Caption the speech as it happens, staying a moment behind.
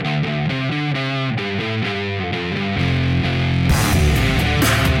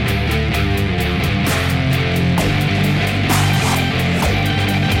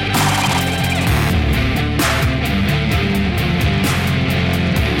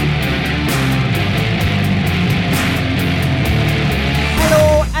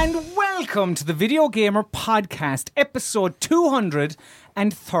Welcome to the Video Gamer Podcast, episode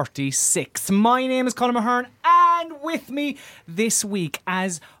 236. My name is Colin Mahern, and with me this week,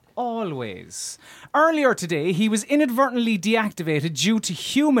 as always, earlier today, he was inadvertently deactivated due to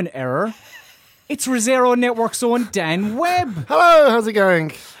human error. It's Rosero Network's own Dan Webb. Hello, how's it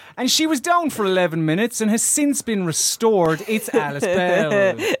going? And she was down for 11 minutes and has since been restored. It's Alice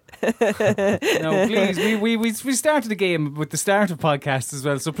Bell. No, please, we started the game with the start of podcast as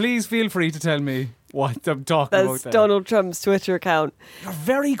well, so please feel free to tell me what I'm talking about. That's Donald Trump's Twitter account. You're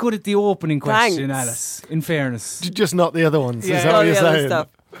very good at the opening question, Thanks. Alice, in fairness. Just not the other ones. Yeah. Is that what you're the other saying? stuff.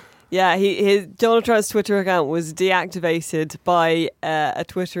 Yeah, his Donald Trump's Twitter account was deactivated by a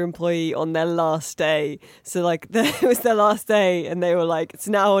Twitter employee on their last day. So, it was their last day, and they were like, "It's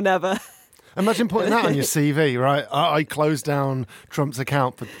now or never." Imagine putting that on your CV, right? I closed down Trump's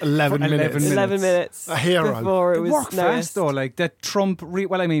account for 11 minutes. 11 minutes. A hero. Before it was worked noticed. fast though, like that Trump.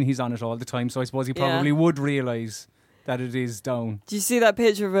 He's on it all the time, so I suppose he probably would realise that it is down. Do you see that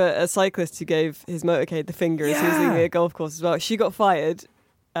picture of a cyclist who gave his motorcade the finger as he was leaving a golf course as well? She got fired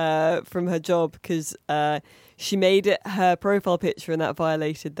from her job because she made it her profile picture and that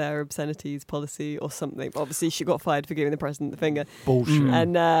violated their obscenities policy or something. Obviously, she got fired for giving the president the finger. Bullshit.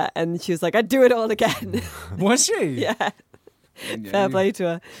 And she was like, "I'd do it all again." Was she? Yeah. Fair play to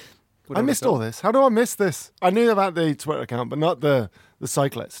her. I missed all this. How do I miss this? I knew about the Twitter account, but not the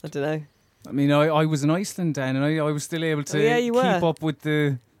cyclist. I don't know. I mean, I was in Iceland, Dan, and I was still able to you were. keep up with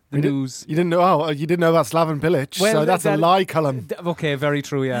the news. You didn't know? Oh, you didn't know about Slaven Bilic. Well, so that's a lie, Colin. Okay, very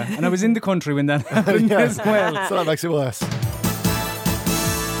true, yeah. And I was in the country when that happened as well. So that makes it worse.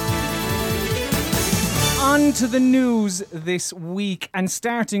 On to the news this week, and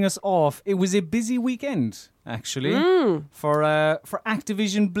starting us off, it was a busy weekend, actually, for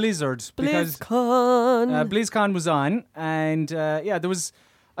Activision Blizzard. Because BlizzCon. BlizzCon was on, and there was,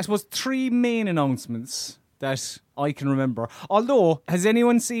 I suppose, 3 main announcements that I can remember. Although, has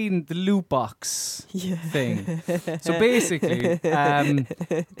anyone seen the loot box thing? So basically,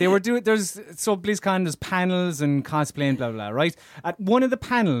 they were doing. BlizzCon, there's panels and cosplay and blah blah blah. Right? At one of the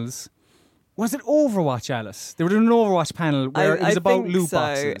panels. Was it Overwatch, Alice? They were doing an Overwatch panel where it was about loot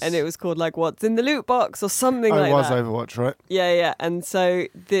boxes. And it was called what's in the loot box or something like I was that. Overwatch, right? Yeah. And so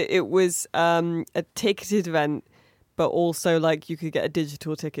it was a ticketed event, but also you could get a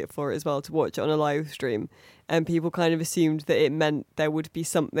digital ticket for it as well to watch it on a live stream. And people kind of assumed that it meant there would be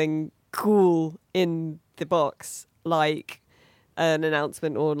something cool in the box, like an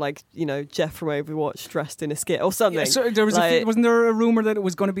announcement or Jeff from Overwatch dressed in a skit or something. Yeah, so there was wasn't there a rumour that it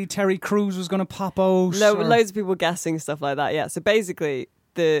was going to be Terry Crews was going to pop out? Loads of people guessing stuff like that. Yeah. So basically,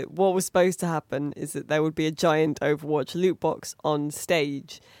 what was supposed to happen is that there would be a giant Overwatch loot box on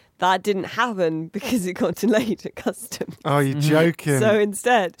stage. That didn't happen because it got delayed at custom. Oh, you're joking. So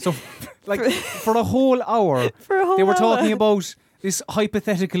instead, for a whole hour, they were talking about this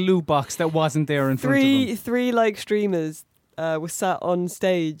hypothetical loot box that wasn't there in front of them. Three streamers were sat on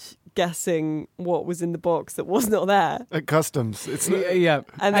stage guessing what was in the box that was not there. At customs. Yeah.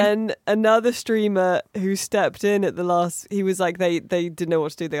 And then another streamer who stepped in at the last, he was like, they didn't know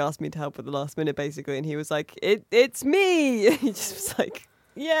what to do. They asked me to help at the last minute, basically. And he was like, it's me. He just was like,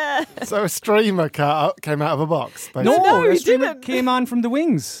 yeah. So a streamer came out of a box, basically. No, a he streamer didn't. came on from the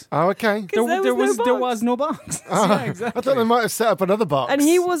wings. Oh, okay. There was no box. Yeah, exactly. I thought they might have set up another box. And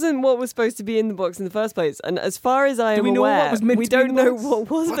he wasn't what was supposed to be in the box in the first place. And as far as I am we know aware, what was meant we to be in don't the know box? what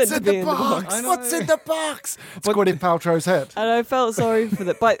was meant to be in the box. I know. What's in the box? It's Gwyneth Paltrow's head. And I felt sorry for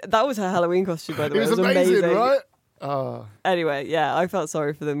that. But that was her Halloween costume, by the way. It was amazing, right? Oh. Anyway, yeah, I felt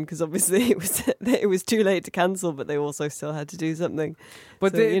sorry for them because obviously it was too late to cancel, but they also still had to do something.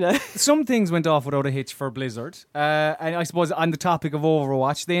 But so, some things went off without a hitch for Blizzard. And I suppose on the topic of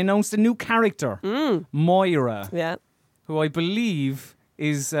Overwatch, they announced a new character, Moira, yeah, who I believe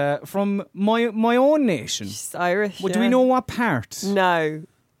is from my own nation. she's Irish. Do we know what part? No,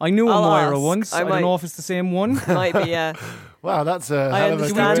 I knew a I'll Moira ask. once. I I don't know if it's the same one. might be. Yeah, Wow, that's a I hell of a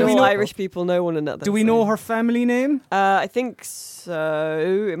understand do we all know- Irish people know one another. Do we know her family name? I think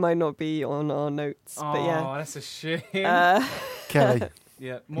so. It might not be on our notes, but yeah. Oh, that's a shame. Kelly.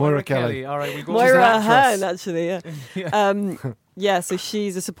 Yeah, Moira Kelly. All right, we go. Moira an actress. Ahern, actually, yeah. Yeah, so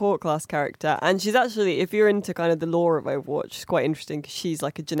she's a support class character, and she's actually, if you're into kind of the lore of Overwatch, it's quite interesting because she's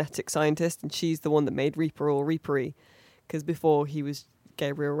like a genetic scientist, and she's the one that made Reaper or Reapery, because before he was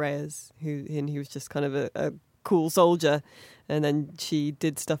Gabriel Reyes, he was just kind of a cool soldier, and then she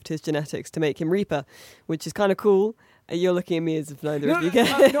did stuff to his genetics to make him Reaper, which is kind of cool. You're looking at me as if neither of you get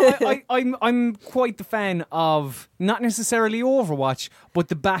it. I'm quite the fan of not necessarily Overwatch, but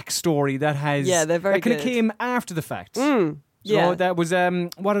the backstory that has Yeah, they're very that kind of good. came after the fact. So that was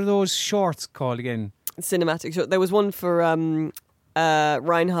what are those shorts called again? Cinematic short. There was one for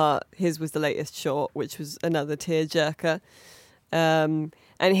Reinhardt. His was the latest short, which was another tearjerker.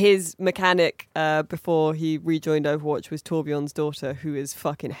 And his mechanic before he rejoined Overwatch was Torbjorn's daughter, who is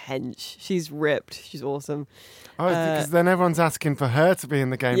fucking hench. She's ripped. She's awesome. Oh, because then everyone's asking for her to be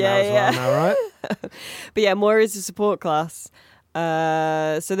in the game well now, right? But yeah, Moira is a support class.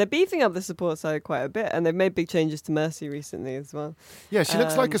 So they're beefing up the support side quite a bit, and they've made big changes to Mercy recently as well. Yeah, she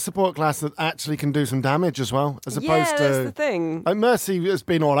looks like a support class that actually can do some damage as well, as opposed to... Yeah, that's the thing. Like Mercy has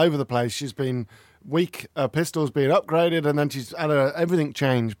been all over the place. She's been weak, pistol's been upgraded, and then she's had everything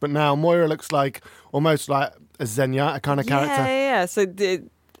changed. But now Moira looks like almost like a Zenyatta kind of character. Yeah. So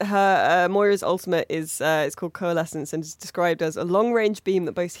her Moira's ultimate is it's called Coalescence, and it's described as a long-range beam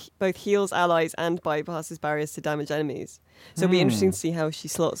that both heals allies and bypasses barriers to damage enemies. So it'll be interesting to see how she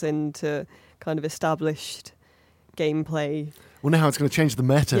slots into kind of established gameplay. Well, now it's going to change the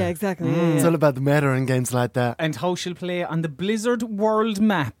meta. Yeah, exactly. It's all about the meta in games like that. And how she'll play on the Blizzard World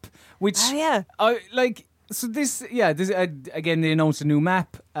map, which So this again, they announced a new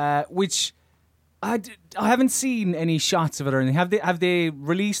map, which I haven't seen any shots of it or anything. Have they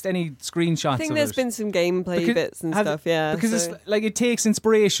released any screenshots of it? I think there's been some gameplay bits and stuff, yeah. Because it's like it takes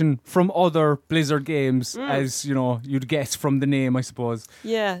inspiration from other Blizzard games, as you know, you'd guess from the name, I suppose.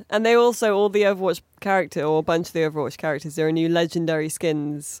 Yeah, and they also, all the Overwatch character, or a bunch of the Overwatch characters, there are new legendary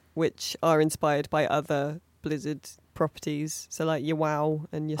skins which are inspired by other Blizzard properties. So like your WoW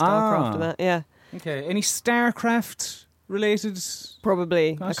and your StarCraft and that, yeah. Okay, any StarCraft related?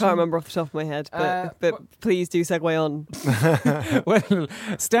 Probably. I can't remember off the top of my head, but please do segue on. Well,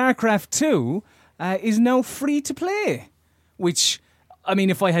 StarCraft 2 is now free to play, which, I mean,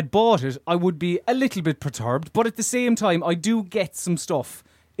 if I had bought it, I would be a little bit perturbed, but at the same time, I do get some stuff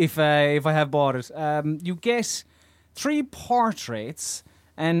if I have bought it. You get 3 portraits,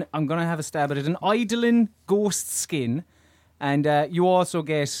 and I'm going to have a stab at it, an Eidolon ghost skin, and you also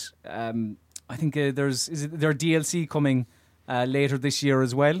get... I think there's DLC coming later this year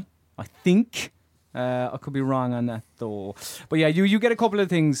as well. I think I could be wrong on that though. But yeah, you get a couple of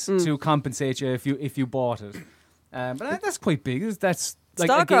things to compensate you if you bought it. But that's quite big. That's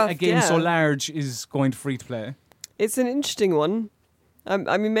like a game so large is going to free to play. It's an interesting one.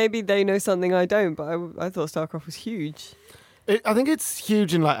 I mean, maybe they know something I don't, but I thought StarCraft was huge. I think it's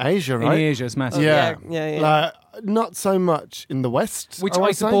huge in like Asia, right? In Asia, it's massive. Yeah. Like, not so much in the West, which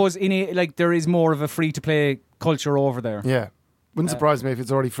I suppose there is more of a free to play culture over there. Yeah, wouldn't surprise me if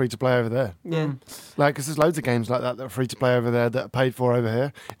it's already free to play over there. Yeah, like because there's loads of games like that are free to play over there that are paid for over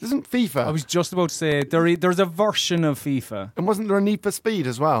here. Isn't FIFA? I was just about to say there's a version of FIFA, and wasn't there a Need for Speed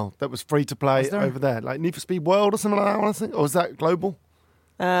as well that was free to play over there, like Need for Speed World or something like that? I want to think, or was that global?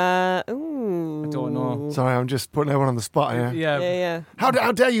 I don't know. Sorry, I'm just putting everyone on the spot here. Yeah. How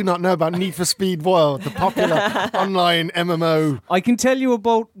dare you not know about Need for Speed World, the popular online MMO? I can tell you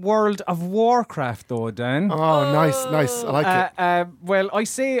about World of Warcraft, though, Dan. Oh, nice. I like it. Well, I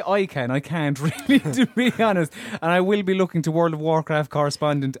say I can't really, to be honest. And I will be looking to World of Warcraft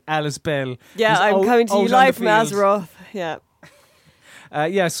correspondent Alice Bell. Yeah, I'm coming to you live from Azeroth. Yeah.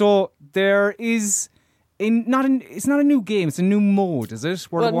 So there is... it's not a new game, it's a new mode, is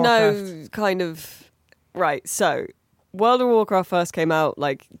it? World of Warcraft? No, kind of. Right, so World of Warcraft first came out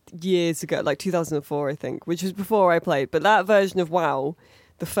like years ago, like 2004, I think, which was before I played. But that version of WoW,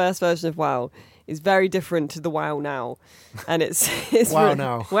 the first version of WoW, is very different to the WoW now. And it's WoW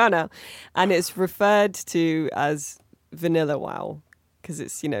now. And it's referred to as vanilla WoW because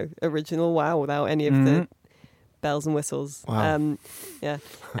it's, original WoW without any of the bells and whistles. Wow. Yeah.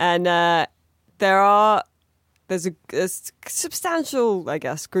 And there's a substantial, I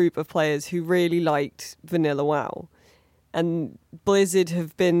guess, group of players who really liked vanilla WoW. And Blizzard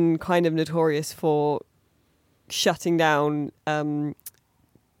have been kind of notorious for shutting down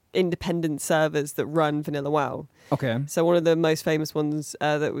independent servers that run vanilla WoW. Okay. So one of the most famous ones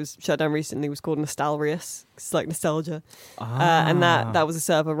that was shut down recently was called Nostalrius. It's like nostalgia. And that was a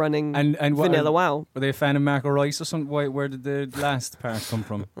server running and vanilla WoW. Were they a fan of Marco Rice or something? Where did the last part come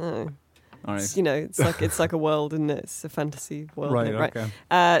from? All right. It's like a world, isn't it? It's a fantasy world. Right.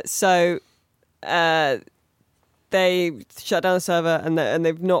 Okay. So they shut down the server and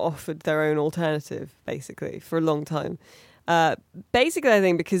they've not offered their own alternative, basically, for a long time. Basically, I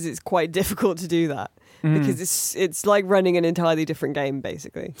think because it's quite difficult to do that. Because it's like running an entirely different game,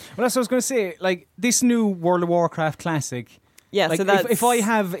 basically. Well, that's what I was going to say. Like, this new World of Warcraft Classic. Yeah, like, so that's... If I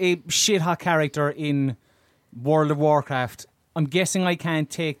have a shit-hot character in World of Warcraft... I'm guessing I can't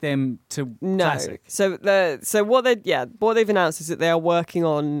take them to Classic. So what they've announced is that they are working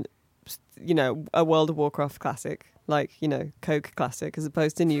on, a World of Warcraft Classic, like, Coke Classic as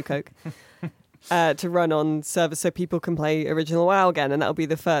opposed to New Coke, to run on servers so people can play original WoW again. And that'll be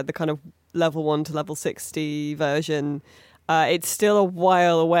the kind of level 1 to level 60 version. It's still a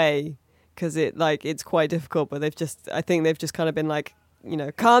while away because it's quite difficult, but I think they've just kind of been like,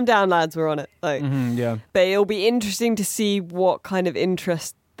 calm down, lads, we're on it. Like, yeah. But it'll be interesting to see what kind of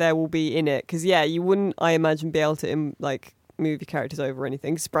interest there will be in it. Because, you wouldn't, I imagine, be able to, move your characters over or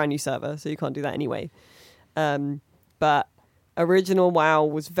anything. It's a brand new server, so you can't do that anyway. But original WoW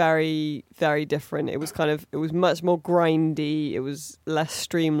was very, very different. It was much more grindy. It was less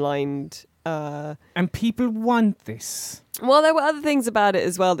streamlined. And people want this. Well, there were other things about it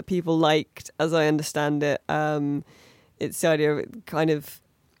as well that people liked, as I understand it. It's the idea of it kind of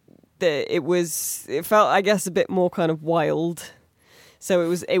that it felt, I guess, a bit more kind of wild. So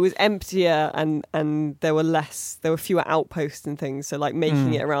it was emptier and there were fewer outposts and things. So like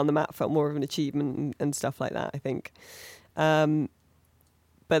making it around the map felt more of an achievement and stuff like that, I think.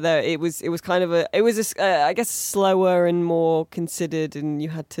 But it was kind of I guess slower and more considered, and you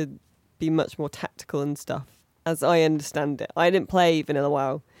had to be much more tactical and stuff, as I understand it. I didn't play Vanilla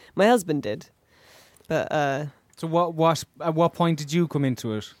WoW. My husband did, but. So at what point did you come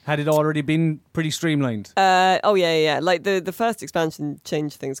into it? Had it already been pretty streamlined? Yeah. Like the first expansion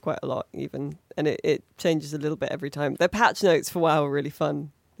changed things quite a lot even, and it changes a little bit every time. Their patch notes for WoW are really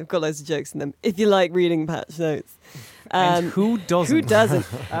fun. They've got loads of jokes in them. If you like reading patch notes. And who doesn't? Who doesn't?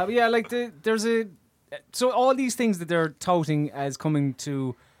 So all these things that they're touting as coming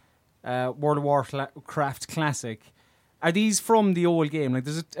to World of Warcraft Classic, are these from the old game? Like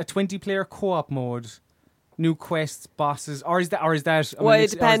there's a 20-player co-op mode, new quests, bosses, or is that? Well, it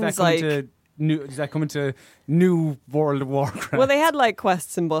depends. Is that coming to new World of Warcraft? Well, they had like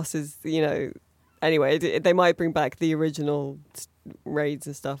quests and bosses, Anyway, they might bring back the original raids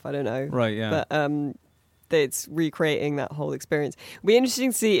and stuff. I don't know. Right. Yeah. But it's recreating that whole experience. It'll be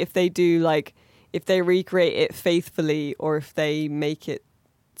interesting to see if they do if they recreate it faithfully or if they make it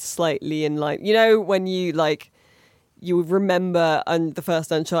slightly in line. When you remember the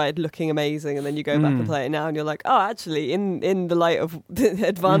first Uncharted looking amazing, and then you go back and play it now, and you're like, oh, actually, in the light of the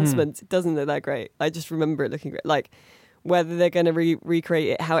advancements, it doesn't look that great. I just remember it looking great. Like, whether they're going to recreate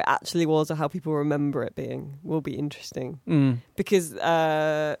it how it actually was or how people remember it being will be interesting. Because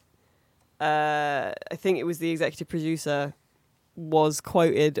I think it was the executive producer was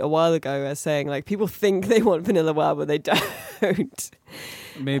quoted a while ago as saying, like, people think they want Vanilla WoW, but they don't.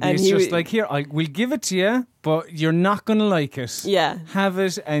 Maybe and it's just like, here, we'll give it to you, but you're not going to like it. Yeah. Have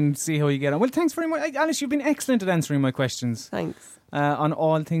it and see how you get on. Well, thanks very much. Alice, you've been excellent at answering my questions. Thanks. On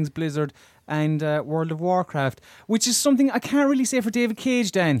all things Blizzard and World of Warcraft, which is something I can't really say for David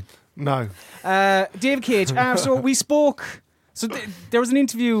Cage, Dan. No. David Cage. So we spoke... So there was an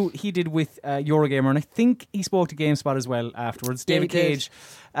interview he did with Eurogamer, and I think he spoke to GameSpot as well afterwards. David Cage,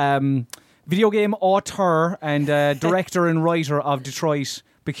 video game author and director and writer of Detroit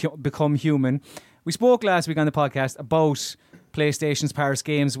Become Human. We spoke last week on the podcast about PlayStation's Paris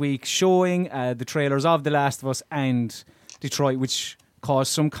Games Week showing the trailers of The Last of Us and Detroit, which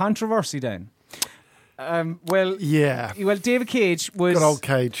caused some controversy then. Well, David Cage was... Good old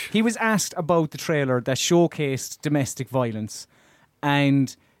Cage. He was asked about the trailer that showcased domestic violence,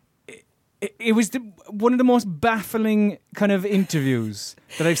 and it was one of the most baffling kind of interviews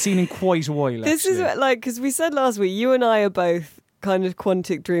that I've seen in quite a while. This is because we said last week, you and I are both kind of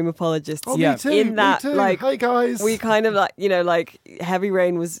Quantic Dream apologists. Oh, yeah. Me too. In that, me too. Hey guys, we kind of Heavy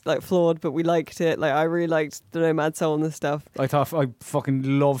Rain was flawed, but we liked it. Like I really liked the Nomad Soul and the stuff. I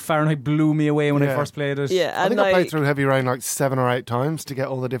fucking love Fahrenheit. Blew me away when I first played it. Yeah, I think I played through Heavy Rain 7 or 8 times to get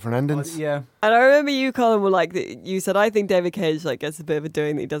all the different endings. Yeah, and I remember you, Colin, were you said I think David Cage gets a bit of a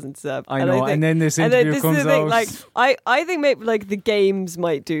doing that he doesn't deserve. I know, and then this interview comes out. I think maybe the games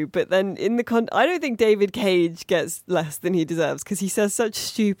might do, but then in the I don't think David Cage gets less than he deserves because he says such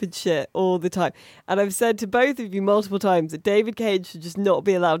stupid shit all the time. And I've said to both of you multiple times that David Cage should just not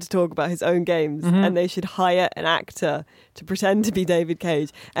be allowed to talk about his own games, and they should hire an actor to pretend to be David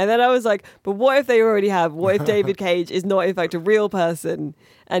Cage. And then I was like, but what if they already have? What if David Cage is not in fact a real person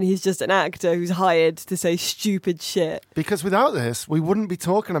and he's just an actor who's hired to say stupid shit? Because without this, we wouldn't be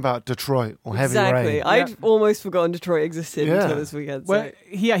talking about Detroit or Heavy Rain. Exactly. I'd almost forgotten Detroit existed until this weekend. So. Well,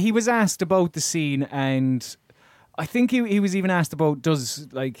 he was asked about the scene, and I think he was even asked about does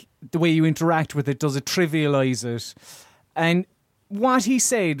the way you interact with it, does it trivialize it? And what he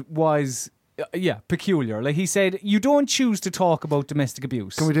said was peculiar. Like he said, you don't choose to talk about domestic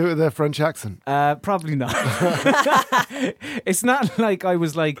abuse. Can we do it with a French accent? Probably not. It's not like I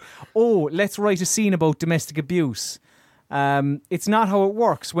was like, oh, let's write a scene about domestic abuse. It's not how it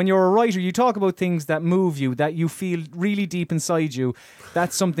works. When you're a writer, you talk about things that move you, that you feel really deep inside you.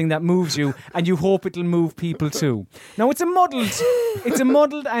 That's something that moves you, and you hope it'll move people too. Now, it's a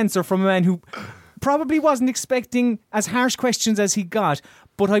muddled answer from a man who probably wasn't expecting as harsh questions as he got,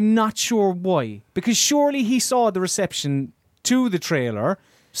 but I'm not sure why. Because surely he saw the reception to the trailer.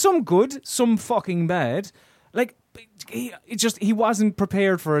 Some good, some fucking bad. Like, he wasn't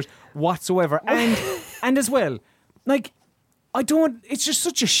prepared for it whatsoever. And as well, like, it's just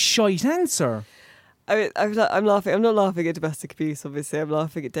such a shite answer. I mean, I'm laughing. I'm not laughing at domestic abuse, obviously. I'm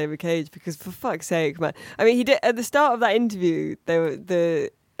laughing at David Cage because, for fuck's sake, man. I mean, he did at the start of that interview.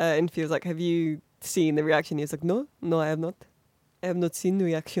 The interview was like, "Have you seen the reaction?" He was like, "No, I have not. I have not seen the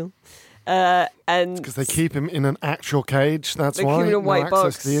reaction." And because they keep him in an actual cage. That's they why. keep him in a white access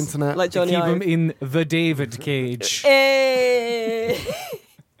box to the internet. like Johnny Keep Ive. him in the David cage.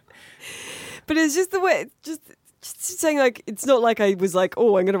 But it's just the way, just saying, like, it's not like I was like,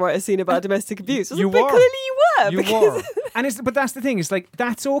 oh, I'm going to write a scene about domestic abuse. You but were. clearly you were. You were. But that's the thing. It's like,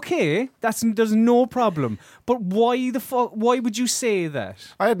 that's okay. There's no problem. But why the fuck? Why would you say that?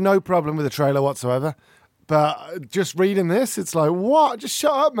 I had no problem with the trailer whatsoever. But just reading this, it's like, what? Just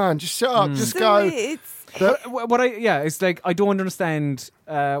shut up, man. Just shut up. Just go. It's like, I don't understand.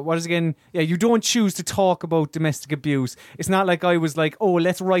 What is again? Yeah, you don't choose to talk about domestic abuse. It's not like I was like, oh,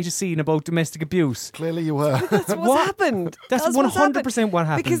 let's write a scene about domestic abuse. Clearly you were. That's what's happened. That's 100% what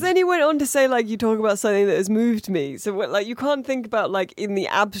happened. Because then he went on to say, like, you talk about something that has moved me. So, like, you can't think about, like, in the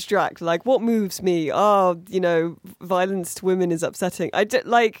abstract, like, what moves me? Oh, violence to women is upsetting.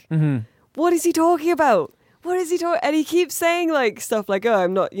 What is he talking about? What is he talking? And he keeps saying like stuff like, "Oh,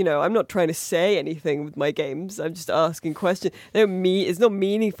 I'm not trying to say anything with my games. I'm just asking questions." It's not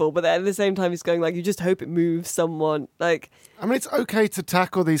meaningful, but at the same time, he's going like, "You just hope it moves someone." Like, I mean, it's okay to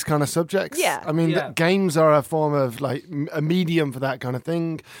tackle these kind of subjects. Yeah. I mean, games are a form of like a medium for that kind of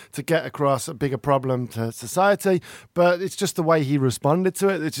thing to get across a bigger problem to society. But it's just the way he responded to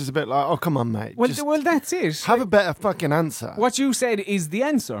it. It's just a bit like, "Oh, come on, mate. Well, that's it. Have a better fucking answer." What you said is the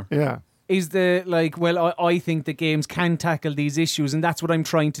answer. Yeah. Is I think the games can tackle these issues, and that's what I'm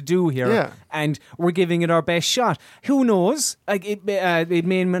trying to do here. Yeah. And we're giving it our best shot. Who knows? Like it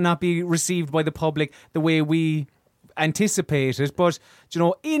may not be received by the public the way we anticipate it, but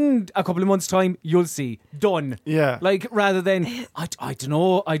in a couple of months' time, you'll see. Done. Yeah. Like rather than I don't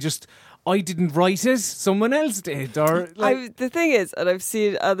know. I didn't write it, someone else did. Or the thing is, and I've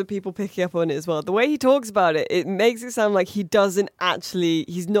seen other people picking up on it as well, the way he talks about it, it makes it sound like he's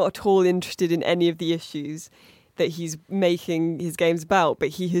not at all interested in any of the issues that he's making his games about, but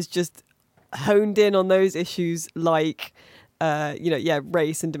he has just honed in on those issues like,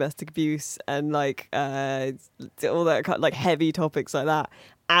 race and domestic abuse and like all that kind of, like heavy topics like that,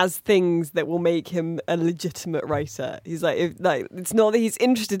 as things that will make him a legitimate writer. He's like, it's not that he's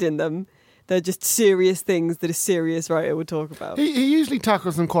interested in them. They're just serious things that a serious writer would talk about. He usually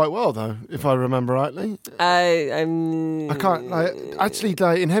tackles them quite well, though, if I remember rightly. I can't. Actually,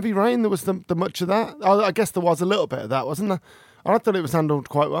 in Heavy Rain, there was the much of that. I guess there was a little bit of that, wasn't there? I thought it was handled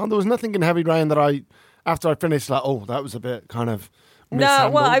quite well. There was nothing in Heavy Rain that after I finished, like, oh, that was a bit kind of. No,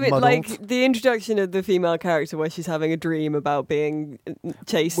 well, I mean, muddled. Like the introduction of the female character where she's having a dream about being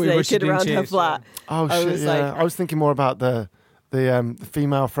chased naked around her flat. Yeah. Oh shit! Yeah, I was thinking more about the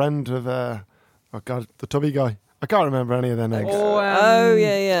female friend of the tubby guy. I can't remember any of their names.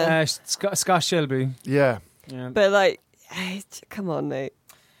 Yeah. Scott Shelby. Yeah. But like, come on, mate.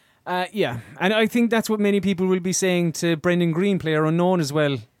 And I think that's what many people will be saying to Brendan Green, PlayerUnknown, as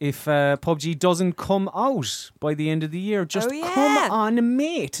well. If PUBG doesn't come out by the end of the year, just come on,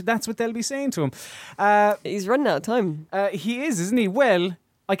 mate. That's what they'll be saying to him. He's running out of time. He is, isn't he? Well,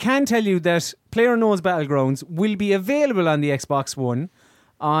 I can tell you that PlayerUnknown's Battlegrounds will be available on the Xbox One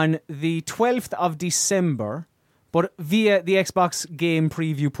on the 12th of December, but via the Xbox Game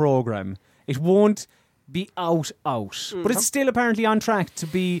Preview program. It won't be out. But it's still apparently on track to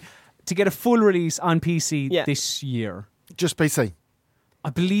get a full release on PC this year. Just PC? I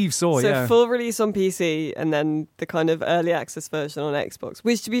believe so, So full release on PC and then the kind of early access version on Xbox,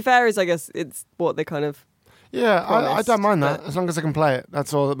 which to be fair is, I guess, it's what they kind of I don't mind that, as long as I can play it.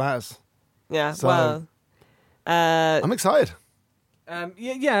 That's all that matters. Yeah, so, well... I'm excited. Like,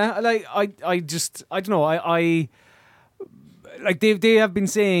 I don't know, I like they have been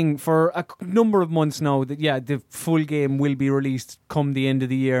saying for a number of months now that the full game will be released come the end of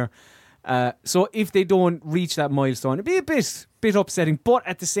the year. So if they don't reach that milestone, it'd be a bit upsetting. But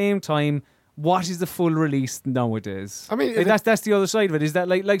at the same time, what is the full release nowadays? I mean, that's the other side of it. Is that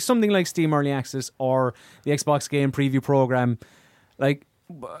like something like Steam Early Access or the Xbox Game Preview program? Like,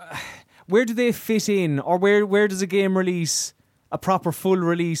 where do they fit in, or where does a game release, a proper full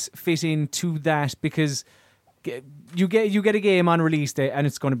release, fit into that? Because you get a game on release day and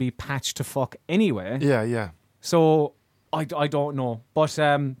it's going to be patched to fuck anyway. Yeah. So I don't know, but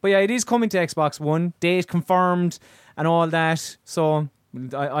yeah, it is coming to Xbox One, date confirmed and all that. So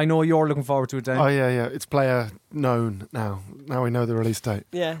I know you're looking forward to it, Dan. Oh yeah, it's player known now. Now we know the release date.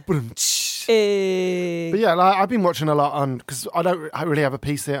 Yeah. But yeah, like, I've been watching a lot on, because I don't really have a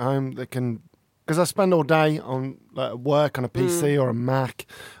PC at home that can, because I spend all day on like, work on a PC or a Mac.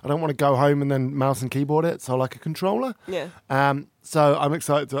 I don't want to go home and then mouse and keyboard it, so like a controller. Yeah. So I'm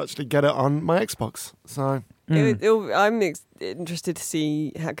excited to actually get it on my Xbox. So I'm interested to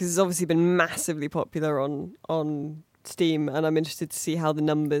see how, because it's obviously been massively popular on Steam, and I'm interested to see how the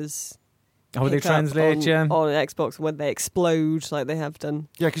numbers. How they translate, on Xbox when they explode like they have done.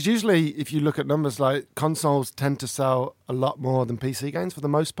 Yeah, because usually if you look at numbers, like consoles tend to sell a lot more than PC games for the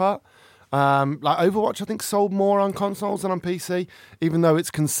most part. Like Overwatch, I think, sold more on consoles than on PC, even though it's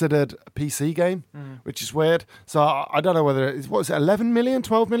considered a PC game, which is weird. So I don't know whether it's, 11 million,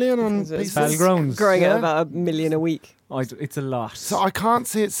 12 million on PC? Battlegrounds. Growing at about 1 million a week. It's a lot. So I can't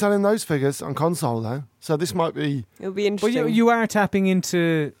see it selling those figures on console, though. So this might be... It'll be interesting. But you are tapping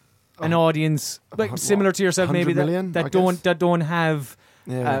into an audience like similar to yourself, maybe that don't have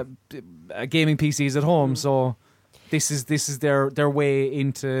gaming PCs at home. So this is their way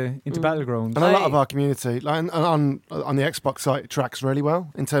into Battlegrounds. And a lot of our community, like on the Xbox site, it tracks really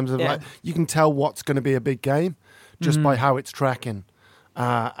well in terms of like you can tell what's going to be a big game just by how it's tracking.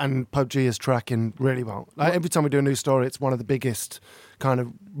 And PUBG is tracking really well. Like every time we do a new story, it's one of the biggest, kind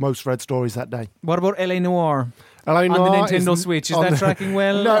of most read stories that day. What about LA Noire? LA Noire on the Nintendo Switch, is that tracking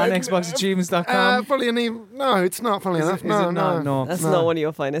well on XboxAchievements.com? No, it's not. Funny enough, no. That's not one of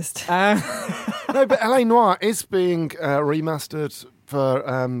your finest. No, but LA Noire is being remastered for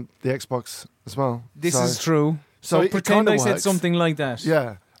the Xbox as well. This is true. So pretend I said something like that.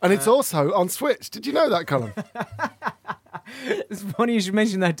 Yeah, and it's also on Switch. Did you know that, Colin? It's funny you should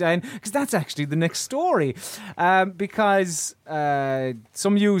mention that, Dan, because that's actually the next story. Because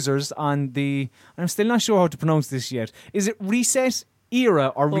some users on the... I'm still not sure how to pronounce this yet. Is it Reset Era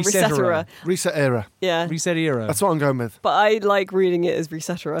or Resetera? Reset Era. Yeah. Reset Era. That's what I'm going with. But I like reading it as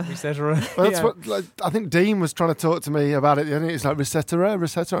Resetera. Resetera. Well, that's what I think Dean was trying to talk to me about it. It's like Resetera. I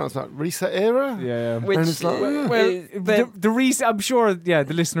was like, Reset Era? Yeah. Which, and it's like, the Reset, I'm sure, the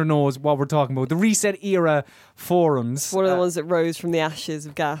listener knows what we're talking about. The Reset Era forums. One of the ones that rose from the ashes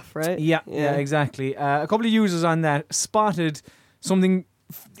of Gaff, right? Yeah, exactly. A couple of users on that spotted something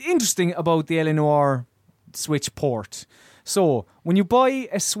interesting about the LA Noire Switch port. So, when you buy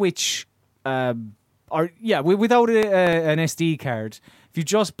a Switch, without an SD card, if you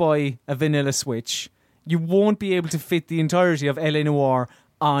just buy a vanilla Switch, you won't be able to fit the entirety of LA Noire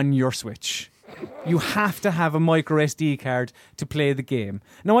on your Switch. You have to have a micro SD card to play the game.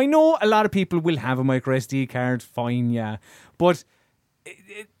 Now, I know a lot of people will have a micro SD card, fine, yeah. But,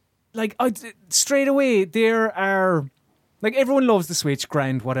 straight away, there are... Like, everyone loves the Switch,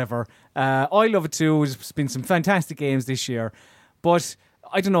 grand, whatever. I love it too. There's been some fantastic games this year. But,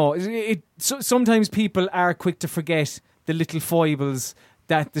 I don't know, sometimes people are quick to forget the little foibles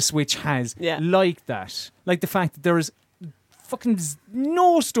that the Switch has. Yeah. Like that. Like the fact that there is fucking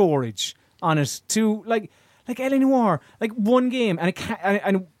no storage on it to, like LA Noire. Like, one game,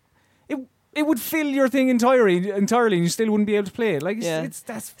 and it would fill your thing entirely, and you still wouldn't be able to play it. Like,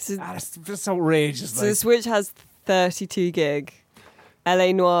 that's outrageous. So the Switch has 32 gig.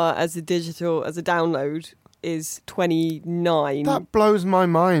 LA Noire as a download is 29. That blows my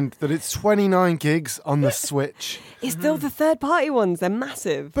mind that it's 29 gigs on the Switch. It's still the third-party ones. They're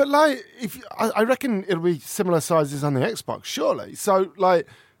massive. But like, I reckon it'll be similar sizes on the Xbox, surely. So like,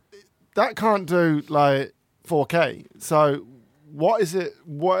 that can't do like 4K. So what is it?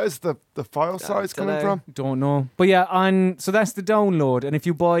 What is the file size coming from? Don't know. But yeah, so that's the download, and if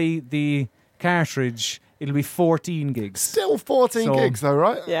you buy the cartridge, it'll be 14 gigs. Still 14 gigs though,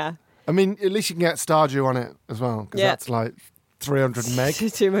 right? Yeah. I mean, at least you can get Stardew on it as well, because that's like 300 meg. The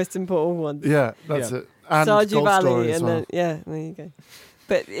two most important ones. Yeah, that's it. And Stardew Valley, and well. Then there you go.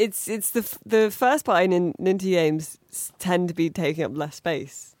 But it's the first party Ninja games tend to be taking up less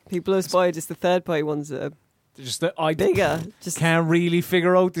space. People are spoiled just the third party ones that are just bigger. Just can't really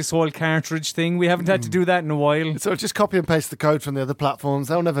figure out this whole cartridge thing. We haven't had to do that in a while. So just copy and paste the code from the other platforms.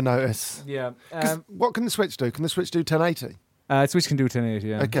 They'll never notice. Yeah. What can the Switch do? Can the Switch do 1080? Switch can do 1080,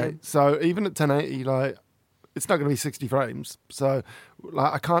 yeah. Okay, so even at 1080, like, it's not going to be 60 frames. So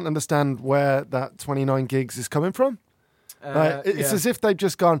like, I can't understand where that 29 gigs is coming from. It's as if they've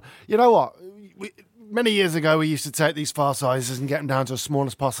just gone, you know what? many years ago, we used to take these file sizes and get them down to as small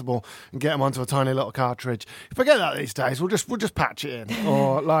as possible and get them onto a tiny little cartridge. Forget that these days. We'll just patch it in.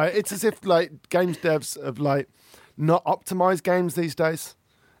 Or like it's as if like games devs have like not optimized games these days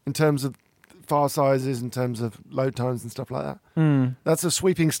in terms of file sizes, in terms of load times and stuff like that. That's a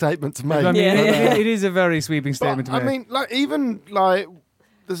sweeping statement to make. I mean, it is a very sweeping statement to make. I mean, like even like.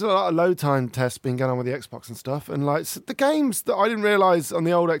 There's a lot of load time tests being going on with the Xbox and stuff, and like the games that I didn't realise on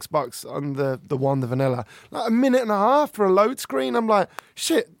the old Xbox, on the vanilla, like a minute and a half for a load screen. I'm like,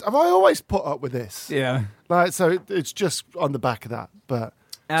 shit, have I always put up with this? Yeah. Like, so it's just on the back of that, but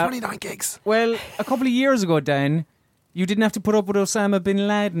 29 gigs. Well, a couple of years ago, Dan, you didn't have to put up with Osama bin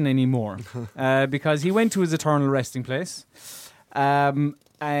Laden anymore because he went to his eternal resting place.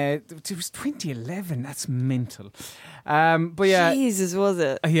 It was 2011. That's mental. But yeah, Jesus, was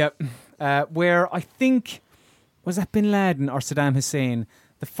it? Yeah, where I think was that Bin Laden or Saddam Hussein,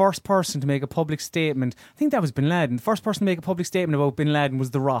 the first person to make a public statement. I think that was Bin Laden. The first person to make a public statement about Bin Laden was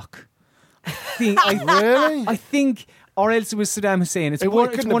The Rock. Really? I think, or else it was Saddam Hussein. It's couldn't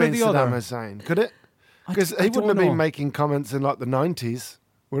one have or been the Saddam other. Hussein, could it? Because I he don't wouldn't have know. been making comments in like the 90s,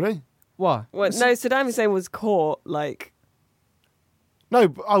 would he? What? Well, no, Saddam Hussein was caught like. No,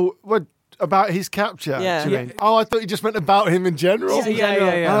 what about his capture? Yeah. Do you mean? Oh, I thought you just meant about him in general. Yeah.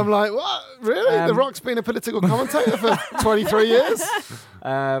 And I'm like, what? Really? The Rock's been a political commentator for 23 years?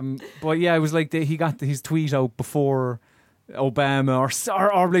 But yeah, it was like he got his tweet out before Obama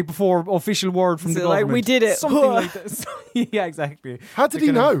or like before official word from the government. Like, we did it. Something like that. Yeah, exactly. How did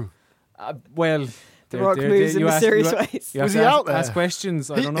he know? Well, The Rock moves in mysterious ways. Was he out there? Ask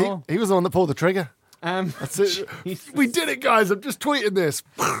questions. I don't know. He was the one that pulled the trigger. That's it. We did it, guys. I'm just tweeting this.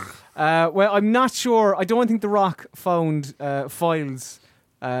 Well, I'm not sure. I don't think The Rock found files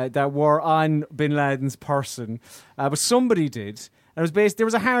that were on Bin Laden's person, but somebody did. And it was there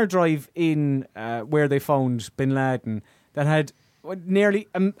was a hard drive in where they found Bin Laden that had nearly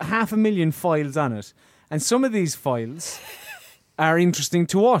 500,000 files on it, and some of these files are interesting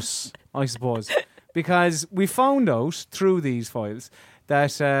to us, I suppose, because we found out through these files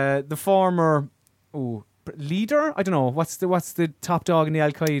that the former leader, I don't know, what's the top dog in the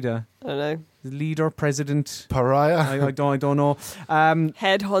Al Qaeda? I don't know. The leader, president, Pariah. I don't know.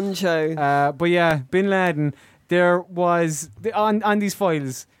 Head honcho. But yeah, Bin Laden. There was on these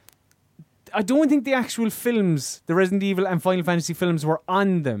files. I don't think the actual films, the Resident Evil and Final Fantasy films, were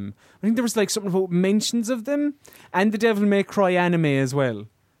on them. I think there was like something about mentions of them and the Devil May Cry anime as well.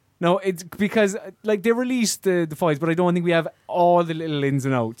 No, it's because like they released the files, but I don't think we have all the little ins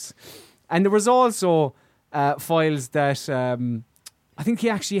and outs. And there was also files that I think he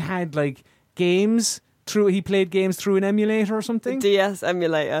actually had like games through. He played games through an emulator or something. DS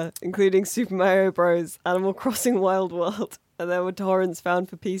emulator, including Super Mario Bros, Animal Crossing Wild World, and there were torrents found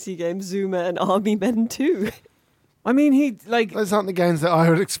for PC games Zuma and Army Men 2. I mean, he like those aren't the games that I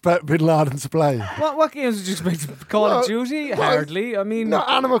would expect Bin Laden to play. What games would you expect? Call of Duty? Hardly. I mean, not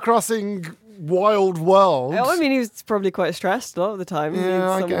Animal Crossing Wild World. I mean, he was probably quite stressed a lot of the time.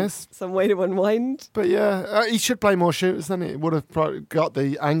 Yeah, I guess. Some way to unwind. But yeah, he should play more shooters, then it would have probably got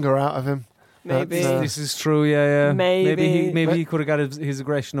the anger out of him. Maybe. This is true, yeah. Maybe he could have got his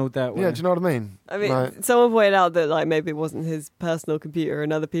aggression out that way. Yeah, do you know what I mean? I mean, someone pointed out that like maybe it wasn't his personal computer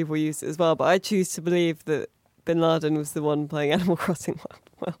and other people used it as well, but I choose to believe that Bin Laden was the one playing Animal Crossing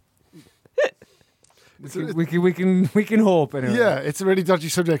Wild. We can hope anyway. Yeah, it's a really dodgy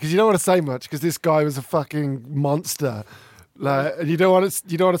subject because you don't want to say much because this guy was a fucking monster. Like, and you don't want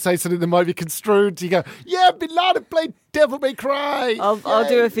to say something that might be construed. You go, yeah, Bin Laden played Devil May Cry. I'll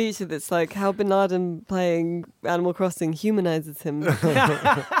do a feature that's like how Bin Laden playing Animal Crossing humanizes him.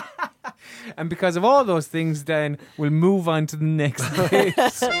 And because of all those things, then we'll move on to the next bit.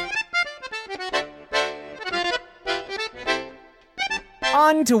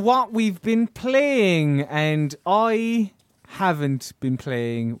 On to what we've been playing, and I haven't been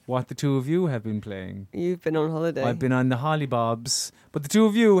playing what the two of you have been playing. You've been on holiday. I've been on the Hollybobs, but the two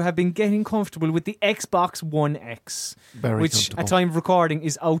of you have been getting comfortable with the Xbox One X, which at time of recording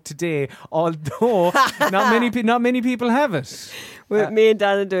is out today. Although not many people have it. Me and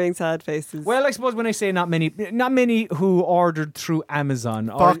Dan are doing sad faces. Well, I suppose when I say not many who ordered through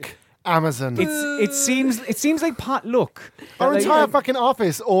Amazon. Fuck Amazon. It seems like pot luck. Our entire fucking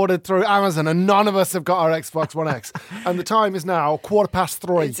office ordered through Amazon, and none of us have got our Xbox One X. And the time is now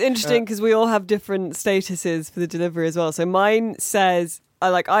 3:15. It's interesting because we all have different statuses for the delivery as well. So mine says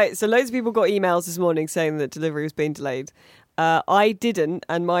so loads of people got emails this morning saying that delivery was being delayed. I didn't,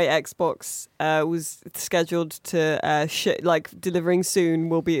 and my Xbox was scheduled to delivering soon,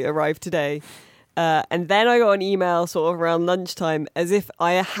 will arrive today. And then I got an email sort of around lunchtime, as if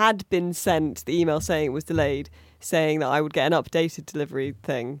I had been sent the email saying it was delayed, saying that I would get an updated delivery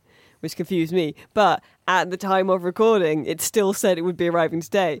thing, which confused me. But at the time of recording, it still said it would be arriving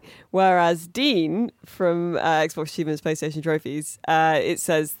today. Whereas Dean from Xbox Achievements PlayStation Trophies, it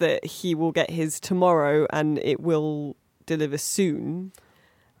says that he will get his tomorrow and it will deliver soon.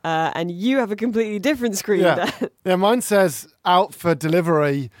 And you have a completely different screen. Yeah, mine says out for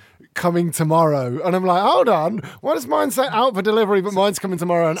delivery, coming tomorrow. And I'm like, hold on, why does mine say out for delivery but mine's coming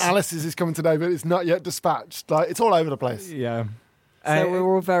tomorrow and Alice's is coming today but it's not yet dispatched? Like, it's all over the place. Yeah. So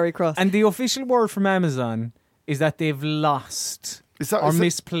we're all very cross. And the official word from Amazon is that they've lost or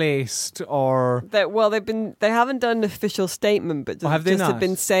misplaced or... They haven't done an official statement, but have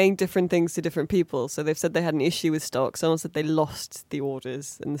been saying different things to different people. So they've said they had an issue with stock. Someone said they lost the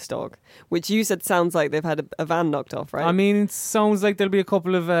orders in the stock, which you said sounds like they've had a van knocked off, right? I mean, it sounds like there'll be a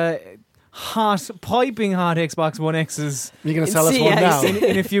couple of piping hot Xbox One X's. You're going to sell us one now?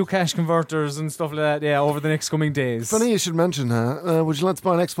 in a few cash converters and stuff like that, over the next coming days. Funny you should mention that. Would you like to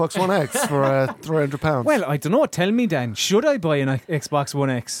buy an Xbox One X for £300? Well, I don't know. Tell me, Dan. Should I buy an Xbox One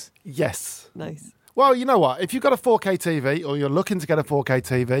X? Yes. Nice. Well, you know what? If you've got a 4K TV or you're looking to get a 4K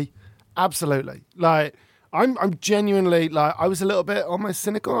TV, absolutely. Like, I'm genuinely, like, I was a little bit almost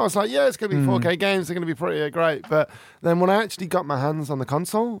cynical. I was like, yeah, it's going to be 4K games. They're going to be pretty great. But then when I actually got my hands on the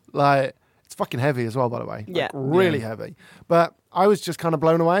console, like... It's fucking heavy as well, by the way. Yeah. Really heavy. But I was just kind of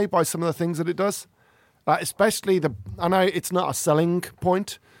blown away by some of the things that it does. Especially I know it's not a selling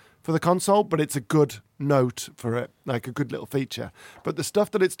point for the console, but it's a good note for it, like a good little feature. But the stuff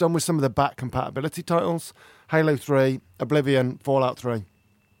that it's done with some of the back compatibility titles, Halo 3, Oblivion, Fallout 3,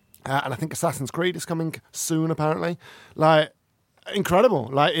 and I think Assassin's Creed is coming soon, apparently. Like, incredible.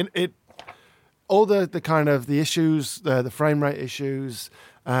 Like, it all the kind of the issues, the frame rate issues...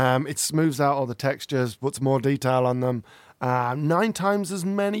 it smooths out all the textures, puts more detail on them. 9 times as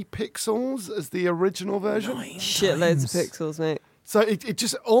many pixels as the original version. Shitloads of pixels, mate. So it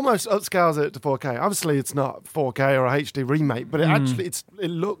just almost upscales it to 4K. Obviously, it's not 4K or a HD remake, but it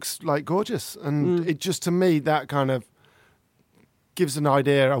looks like gorgeous. And it just, to me, that kind of gives an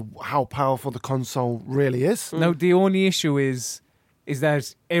idea of how powerful the console really is. Now, the only issue is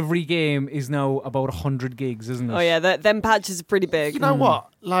that every game is now about 100 gigs, isn't it? Oh, yeah, them patches are pretty big. You know what?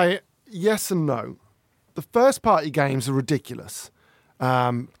 Like, yes and no. The first-party games are ridiculous.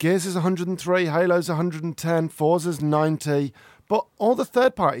 Gears is 103, Halo's 110, Forza's 90, but all the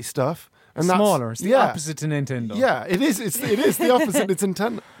third-party stuff... and smaller. That's, it's the opposite to Nintendo. Yeah, it is. It is the opposite to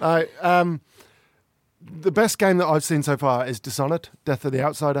Nintendo. Like, the best game that I've seen so far is Dishonored, Death of the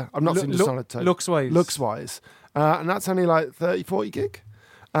Outsider. I've not seen Dishonored 2. Looks-wise. And that's only like 30, 40 gig.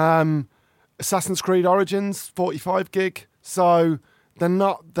 Assassin's Creed Origins, 45 gig. So they're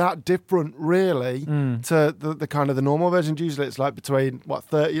not that different, really, to the kind of the normal versions. Usually it's like between,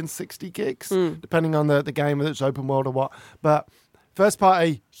 30 and 60 gigs, depending on the game, whether it's open world or what. But first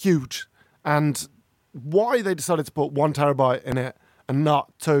party, huge. And why they decided to put 1 terabyte in it and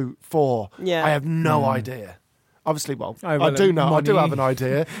not 2, 4, I have no idea. Obviously, I do know. I do have an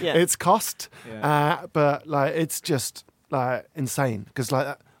idea. It's cost, but like it's just like insane because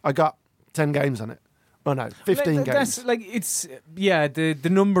like I got 10 games on it. Oh no, 15 games. That's like it's the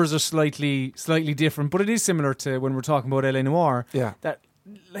numbers are slightly different, but it is similar to when we're talking about LA Noire. Yeah, that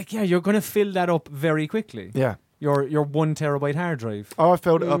you're going to fill that up very quickly. Yeah, your 1 terabyte hard drive. Oh, I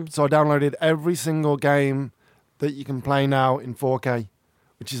filled it up. So I downloaded every single game that you can play now in 4K.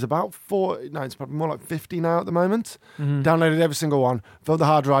 Which is about it's probably more like 50 now at the moment. Downloaded every single one, filled the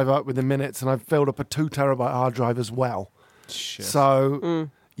hard drive up within minutes, and I've filled up a 2 terabyte hard drive as well. Shit. So,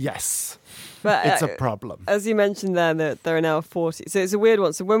 yes, but, it's a problem. As you mentioned there, that there are now 40. So it's a weird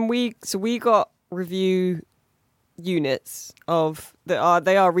one. So we got review units of, they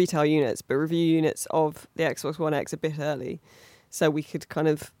are retail units, but review units of the Xbox One X a bit early. So we could kind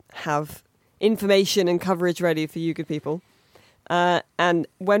of have information and coverage ready for you good people. And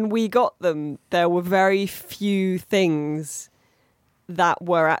when we got them, there were very few things that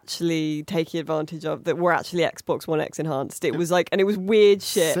were actually taking advantage of, that were actually Xbox One X enhanced. It was like, and it was weird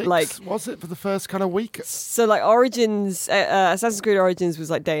shit. 6, like, was it for the first kind of week? So like Origins, Assassin's Creed Origins was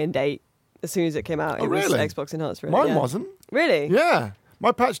like day and date as soon as it came out. Oh, it really? was Xbox enhanced. Really. Mine wasn't. Really? Yeah,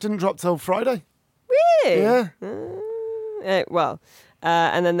 my patch didn't drop till Friday. Really? Yeah.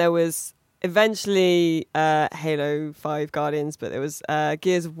 And then there was eventually Halo 5 Guardians, but there was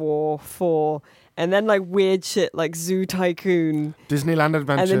Gears of War 4, and then like weird shit like Zoo Tycoon, Disneyland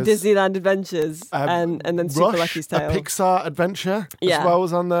Adventures, and then Disneyland Adventures, and then Super Rush, Lucky's Tale. A Pixar adventure as well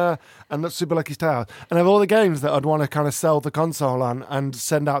was on there, and that's Super Lucky's Tale. And of all the games that I'd want to kind of sell the console on and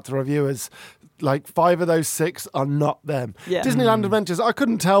send out to reviewers, like 5 of those 6 are not them. Yeah. Disneyland Adventures, I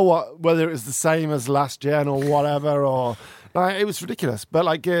couldn't tell whether it was the same as last gen or whatever, or it was ridiculous. But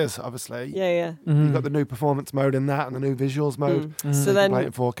like Gears, obviously, you've got the new performance mode in that and the new visuals mode. So then, play it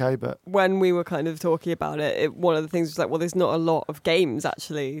in 4K. But when we were kind of talking about it, one of the things was like, well, there's not a lot of games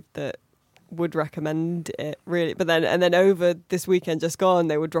actually that would recommend it really, but then over this weekend just gone,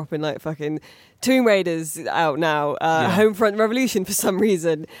 they were dropping like fucking Tomb Raiders out now, Homefront Revolution for some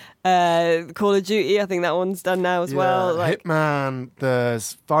reason, Call of Duty, I think that one's done now as well. Like, Hitman,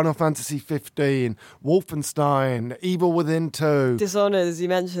 there's Final Fantasy 15, Wolfenstein, Evil Within 2, Dishonored, as you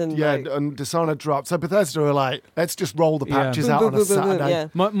mentioned. And Dishonored dropped. So Bethesda were like, let's just roll the patches out on a Saturday.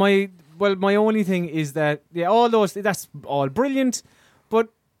 My only thing is that all those, that's all brilliant, but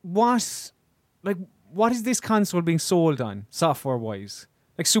what is this console being sold on, software-wise?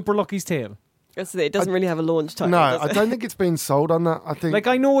 Like Super Lucky's Tale? It doesn't really have a launch title. No, I don't think it's being sold on that. I think,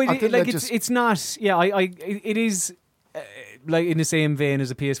 I know it's not. Yeah, it is like in the same vein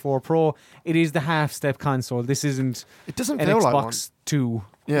as a PS4 Pro. It is the half-step console. This isn't. It doesn't an feel Xbox like one. 2.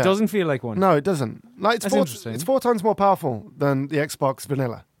 Yeah. It doesn't feel like one. No, it doesn't. Like That's interesting. It's 4 times more powerful than the Xbox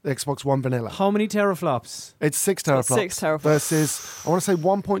Vanilla. The Xbox One Vanilla. How many teraflops? It's 6 teraflops. 6 teraflops. Versus, I want to say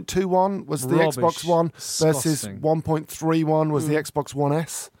 1.21 was the Xbox One versus 1.31 was the Xbox One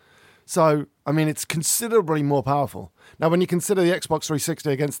S. So, I mean, it's considerably more powerful. Now, when you consider the Xbox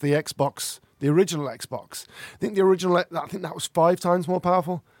 360 against the original Xbox, I think that was 5 times more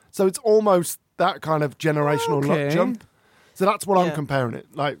powerful. So it's almost that kind of generational luck jump. So that's what I'm comparing it.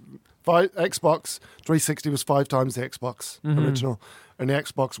 Like, Xbox 360 was 5 times the Xbox original, and the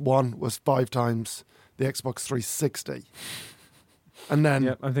Xbox One was 5 times the Xbox 360. And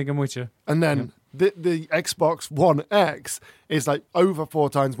then, I think I'm with you. And then the Xbox One X is like over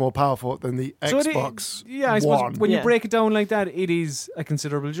 4 times more powerful than the Xbox I suppose One. when you break it down like that, it is a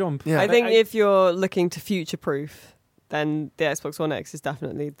considerable jump. Yeah. I think if you're looking to future-proof, then the Xbox One X is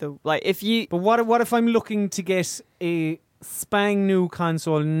definitely But what if I'm looking to get a spang new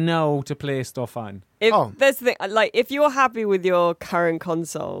console now to play stuff on? That's the thing. Like, if you're happy with your current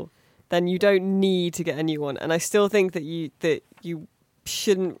console, then you don't need to get a new one. And I still think that you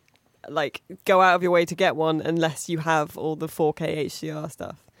shouldn't go out of your way to get one unless you have all the 4K HDR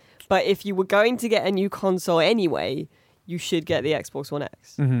stuff. But if you were going to get a new console anyway, you should get the Xbox One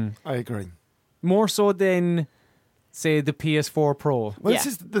X. Mm-hmm. I agree. More so than, say, the PS4 Pro. Well, this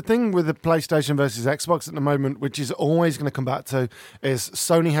is the thing with the PlayStation versus Xbox at the moment, which is always going to come back to, is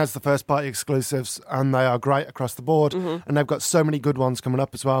Sony has the first-party exclusives, and they are great across the board, and they've got so many good ones coming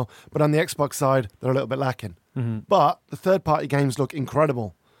up as well. But on the Xbox side, they're a little bit lacking. But the third-party games look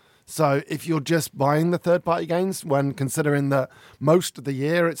incredible. So if you're just buying the third-party games, when considering that most of the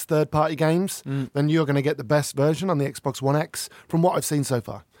year it's third-party games, then you're going to get the best version on the Xbox One X from what I've seen so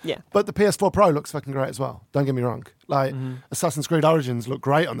far. Yeah. But the PS4 Pro looks fucking great as well. Don't get me wrong. Like, Assassin's Creed Origins looked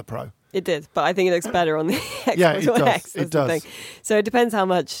great on the Pro. It did, but I think it looks better on the Xbox One X. It does. So it depends how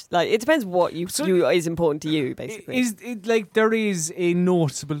much, it depends what is important to you, basically. There is a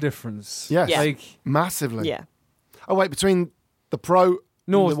noticeable difference. Yes. Yeah. Massively. Yeah. Oh, wait, between the Pro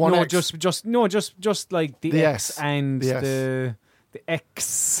and the One X? just like the X S and the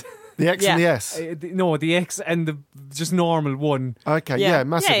X. The X and the S? The X and the just normal one. Okay,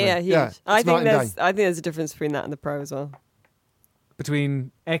 massively. Yeah, huge. Yeah, I think there's a difference between that and the Pro as well.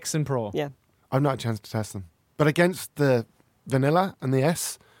 Between X and Pro? Yeah. I've not had a chance to test them. But against the Vanilla and the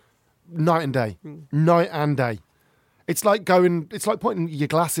S, night and day. Night and day. It's like putting your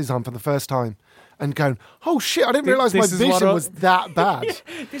glasses on for the first time and going, oh shit, I didn't realise my vision was that bad.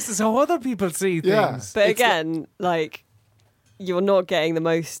 This is how other people see things. Yeah. But again, you're not getting the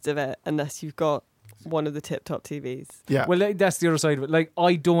most of it unless you've got one of the tip-top TVs. Yeah. Well, that's the other side of it.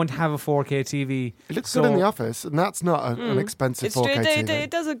 I don't have a 4K TV. It looks good in the office, and that's not an expensive 4K TV. It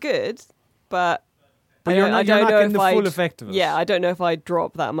does look good, but you're not getting the full effect of it. Yeah, I don't know if I'd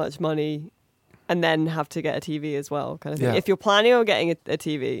drop that much money and then have to get a TV as well, kind of thing. Yeah. If you're planning on getting a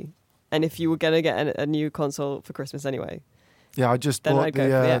TV, and if you were going to get a new console for Christmas anyway, I just then bought I'd go for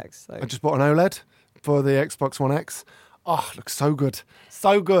the X. I just bought an OLED for the Xbox One X. Oh, it looks so good.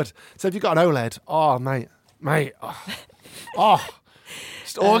 So good. So if you've got an OLED, mate.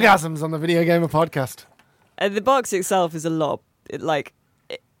 Just orgasms on the Video Gamer podcast. And the box itself is a lot.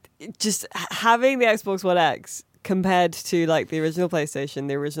 Just having the Xbox One X compared to like the original PlayStation,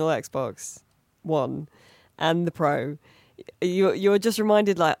 the original Xbox One, and the Pro, you're just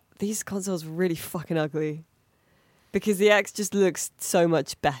reminded like these consoles are really fucking ugly. Because the X just looks so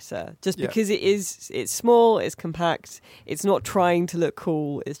much better. Just because it's small, it's compact, it's not trying to look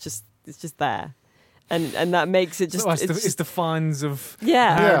cool. It's just there, and that makes it just. It's the fans of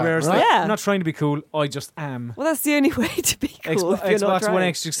hardware. Right? Yeah. I'm not trying to be cool. I just am. Well, that's the only way to be cool. Xbox One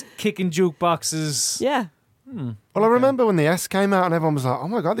X just kicking jukeboxes. Yeah. Well, I remember when the S came out and everyone was like, oh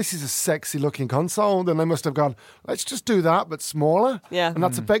my God, this is a sexy looking console. Then they must have gone, let's just do that, but smaller. Yeah. And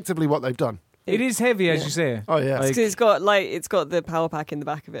that's effectively what they've done. It is heavy, as you say. Oh, yeah. Like, it's got the power pack in the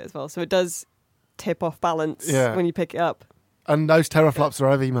back of it as well. So it does tip off balance when you pick it up. And those teraflops are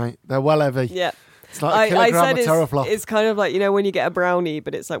heavy, mate. They're well heavy. Yeah. It's like a kilogram of teraflop. It's kind of like, when you get a brownie,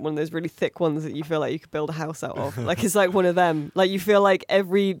 but it's like one of those really thick ones that you feel like you could build a house out of. Like, it's like one of them. Like, you feel like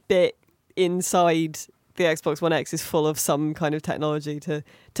every bit inside the Xbox One X is full of some kind of technology to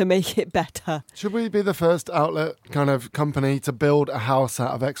make it better. Should we be the first outlet kind of company to build a house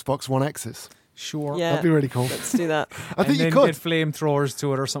out of Xbox One X's? Sure. Yeah. That'd be really cool. Let's do that. I think you could. Get flamethrowers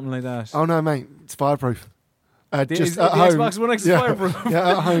to it or something like that. Oh, no, mate. It's fireproof. Just at home. Xbox One X is fireproof.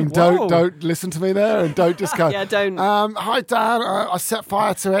 Yeah, at home. Don't listen to me there, and don't just go. Yeah, don't. Hi, Dad. I set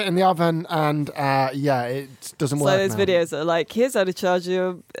fire to it in the oven, and it doesn't work. So there's videos that are like, here's how to charge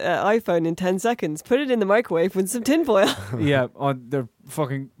your iPhone in 10 seconds. Put it in the microwave with some tinfoil. Yeah, they're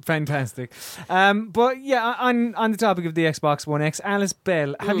fucking fantastic. But yeah, on the topic of the Xbox One X, Alice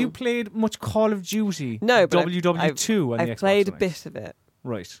Bell, have you played much Call of Duty? No, but WW2 on the Xbox I've played One a X? bit of it.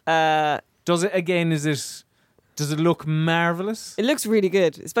 Right. Does it look marvellous? It looks really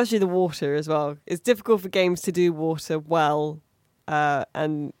good, especially the water as well. It's difficult for games to do water well.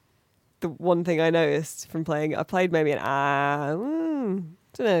 And the one thing I noticed from playing, I played maybe a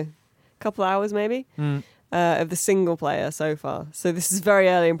couple hours maybe, of the single player so far. So this is very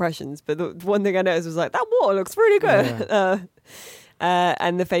early impressions. But the one thing I noticed was like, that water looks really good. Yeah.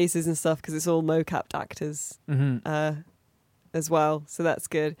 And the faces and stuff, because it's all mo-capped actors as well. So that's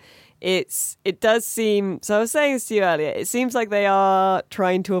good. It does seem, so I was saying this to you earlier, it seems like they are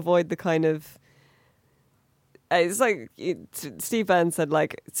trying to avoid the kind of, it's like Steve Byrne said,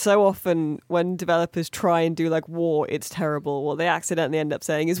 like, so often when developers try and do like war, it's terrible. What they accidentally end up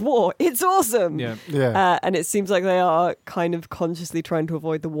saying is war, it's awesome. Yeah. And it seems like they are kind of consciously trying to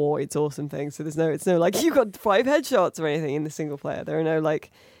avoid the war, it's awesome thing. So it's no like, you got 5 headshots or anything in the single player. There are no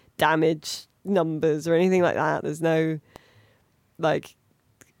like damage numbers or anything like that. There's no like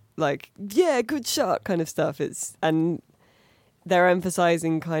yeah, good shot kind of stuff. And they're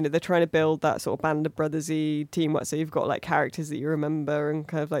emphasizing they're trying to build that sort of Band of Brothers-y teamwork. So you've got like characters that you remember, and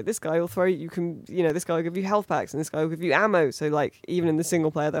kind of like this guy will throw you can, this guy will give you health packs, and this guy will give you ammo. So like even in the single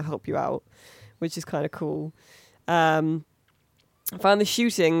player, they'll help you out, which is kind of cool. I found the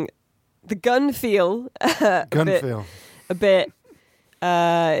shooting, the gun feel, a bit.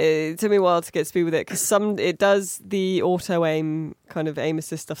 It took me a while to get speed with it, because it does the auto aim kind of aim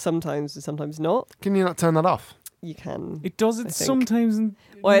assist stuff sometimes and sometimes not. Can you not turn that off? You can. It does it sometimes.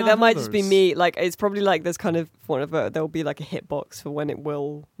 Well, that might just be me. Like, it's probably like there's kind of there'll be like a hitbox for when it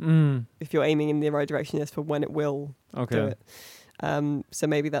will. If you're aiming in the right direction, yes, for when it will do it. So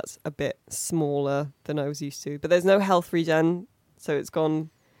maybe that's a bit smaller than I was used to. But there's no health regen, so it's gone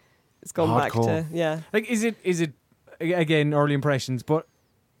back to Like, is it again early impressions? But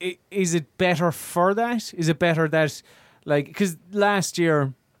is it better for that? Is it better that like, because last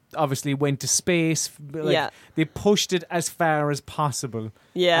year obviously went to space, they pushed it as far as possible,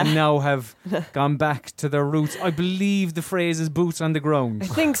 and now have gone back to their roots. I believe the phrase is boots on the ground. I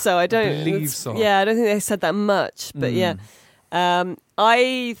think so. I believe so. Yeah, I don't think they said that much, but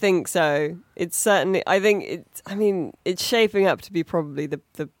I think so. It's certainly, it's shaping up to be probably the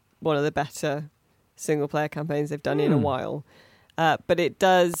one of the better single player campaigns they've done in a while. But it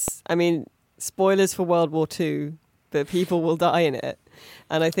does, spoilers for World War II, but people will die in it.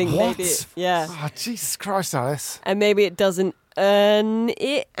 And I think maybe Oh, Jesus Christ, Alice. And maybe it doesn't earn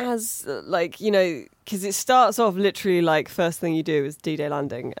it as, because it starts off literally like first thing you do is D-Day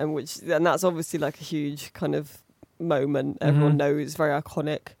landing, and that's obviously like a huge kind of moment. Everyone knows, very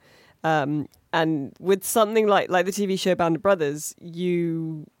iconic. And with something like the TV show Band of Brothers,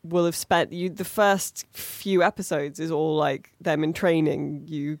 you will have spent the first few episodes is all like them in training,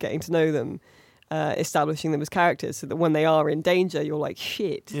 you getting to know them. Establishing them as characters, so that when they are in danger, you're like,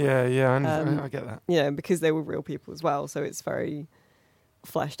 shit. Yeah, I get that. Yeah, because they were real people as well, so it's very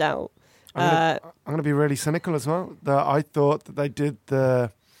fleshed out. I'm going to be really cynical as well. I thought that they did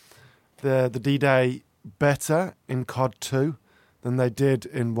the D-Day better in COD 2 than they did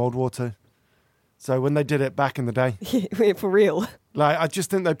in World War 2. So when they did it back in the day, for real, like I just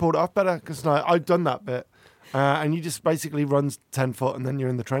think they pulled it off better because like I've done that bit. And you just basically run 10 foot and then you're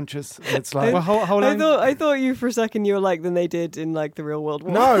in the trenches. And it's like, well, how long? I thought you for a second you were like than they did in like the real world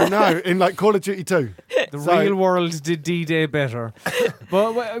war. No, in like Call of Duty 2. The real world did D-Day better.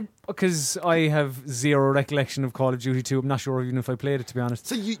 But because I have zero recollection of Call of Duty 2, I'm not sure even if I played it, to be honest.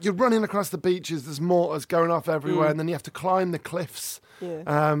 So you're running across the beaches, there's mortars going off everywhere, and then you have to climb the cliffs. Yeah.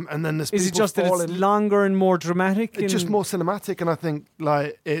 And then there's people Is it just falling. that it's longer and more dramatic? It's just more cinematic, and I think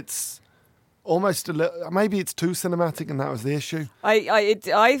like it's almost a little, maybe it's too cinematic, and that was the issue.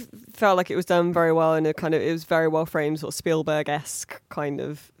 I felt like it was done very well in a kind of, it was very well framed, sort of Spielberg-esque kind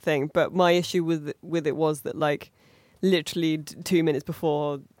of thing. But my issue with it was that like literally 2 minutes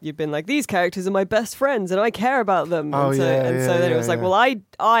before you'd been like, these characters are my best friends and I care about them. Oh, and so, then it was like, well,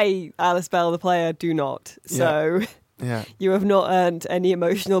 I Alice Bell the player do not. So you have not earned any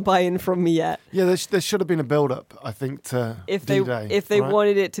emotional buy-in from me yet. Yeah, there should have been a build-up, I think, to D-Day. If they right?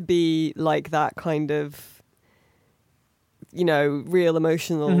 wanted it to be like that kind of, you know, real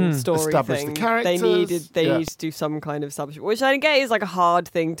emotional story Establish thing, the characters. they needed to do some kind of establishment, which I get is like a hard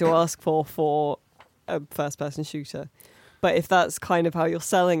thing to ask for a first-person shooter. But if that's kind of how you're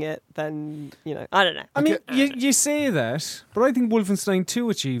selling it, then, you know, I don't know. I mean, you say that, but I think Wolfenstein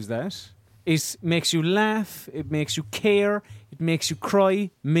 2 achieves that. It makes you laugh, it makes you care, it makes you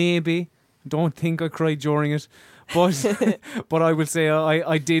cry, maybe. Don't think I cried during it. But but I will say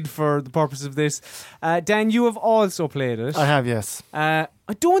I did for the purpose of this. Dan, you have also played it. I have, yes. I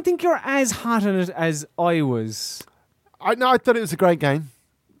don't think you're as hot on it as I was. I thought it was a great game.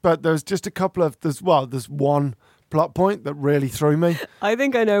 But there's just a couple of, there's one plot point that really threw me. I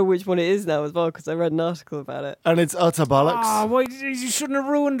think I know which one it is now as well because I read an article about it. And it's utter bollocks. Why you shouldn't have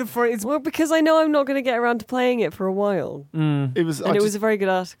ruined it for it. Well, because I know I'm not going to get around to playing it for a while. It was a very good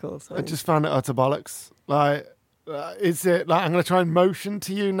article. So. I just found it utter bollocks. Like, is it like I'm going to try and motion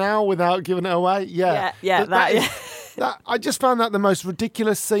to you now without giving it away? Yeah. I just found that the most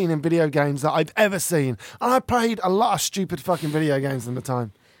ridiculous scene in video games that I've ever seen. And I played a lot of stupid fucking video games in the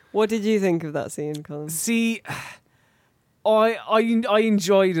time. What did you think of that scene, Colin? See, I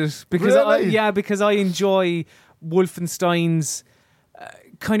enjoyed it because because I enjoy Wolfenstein's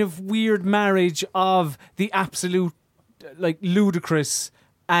kind of weird marriage of the absolute like ludicrous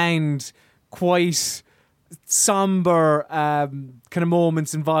and quite somber kind of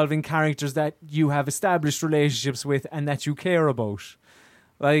moments involving characters that you have established relationships with and that you care about.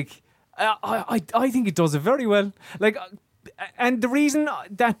 Like I think it does it very well. Like. And the reason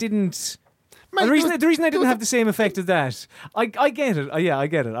that didn't... Mate, the reason I didn't have the same effect as that, I get it. I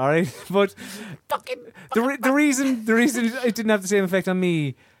get it, all right? But the reason it didn't have the same effect on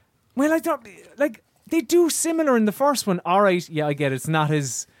me, well, I thought, like, they do similar in the first one. All right, yeah, I get it. It's not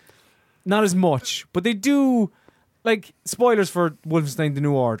as much. But they do, like, spoilers for Wolfenstein The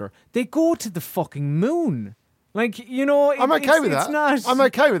New Order, they go to the fucking moon. Like, you know... I'm okay with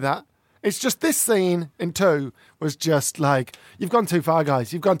that. It's just this scene in 2 was just like, you've gone too far,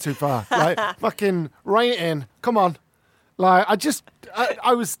 guys. You've gone too far. Like, fucking rein it in. Come on. Like,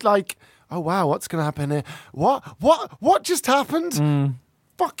 I was like, oh, wow, what's going to happen here? What just happened?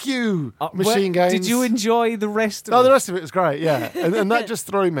 Fuck you, Machine Games. Did you enjoy the rest of it? No, the rest of it was great, yeah. and that just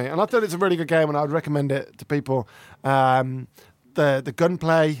threw me. And I thought it's a really good game, and I would recommend it to people. The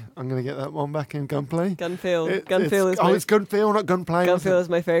gunplay, I'm going to get that one back in gunplay. Gunfeel. It's Gunfeel, not gunplay. Gunfeel is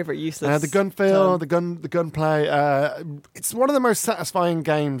my favourite useless. The gunfeel, the gunplay. It's one of the most satisfying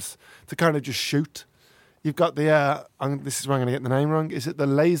games to kind of just shoot. You've got the, this is where I'm going to get the name wrong. Is it the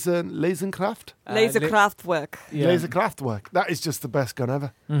Laserkraft? Laserkraftwerk. Yeah. Laserkraftwerk. That is just the best gun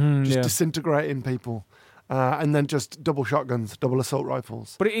ever. Just disintegrating people. And then just double shotguns, double assault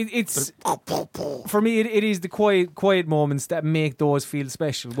rifles. But it's for me, it is the quiet moments that make those feel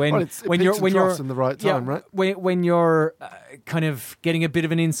special. When you're in the right time, right? When you're kind of getting a bit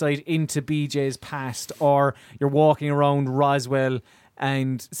of an insight into BJ's past, or you're walking around Roswell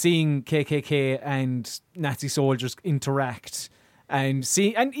and seeing KKK and Nazi soldiers interact, and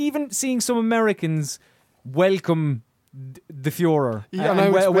even seeing some Americans welcome the Führer. Yeah, I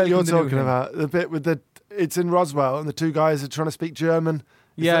know which bit you're talking about. The bit with it's in Roswell, and the two guys are trying to speak German.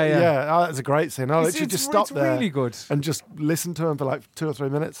 Yeah. Oh, that's a great scene. I'll literally just stop there really good. And just listen to him for like 2 or 3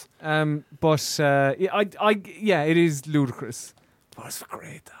 minutes. It is ludicrous. But it's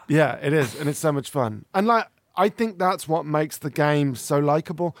great, though. Yeah, it is, and it's so much fun. And like, I think that's what makes the game so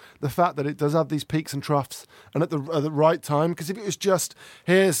likable. The fact that it does have these peaks and troughs, and at the right time. Because if it was just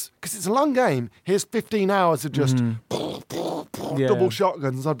because it's a long game, here's 15 hours of just double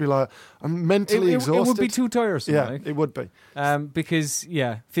shotguns, I'd be like, I'm mentally exhausted. It would be too tiresome. Yeah, it would be. Because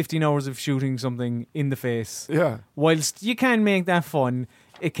 15 hours of shooting something in the face. Yeah. Whilst you can make that fun,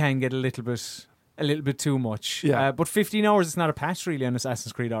 it can get a little bit too much. Yeah. But 15 hours is not a patch really on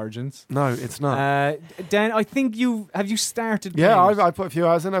Assassin's Creed Origins. No, it's not. Dan, I think have you started? Yeah, I put a few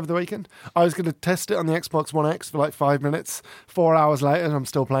hours in over the weekend. I was going to test it on the Xbox One X for like 5 minutes. 4 hours later, and I'm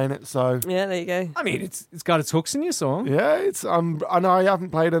still playing it. So yeah, there you go. I mean, it's got its hooks in you, so yeah. I know I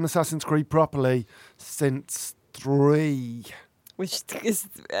haven't played an Assassin's Creed properly since 3. Which is,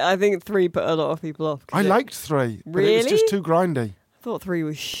 I think 3 put a lot of people off. I liked 3, but really? it was just too grindy. I thought 3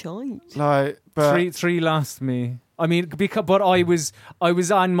 was shite. But three lost me. I mean, but I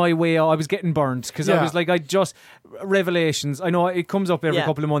was on my way. I was getting burnt because I was like, Revelations. I know it comes up every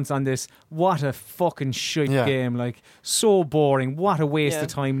couple of months on this. What a fucking shit game! Like, so boring. What a waste of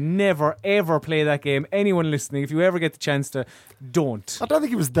time. Never ever play that game. Anyone listening, if you ever get the chance to, don't. I don't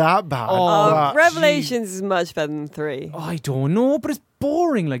think it was that bad. Revelations is much better than 3. I don't know, but it's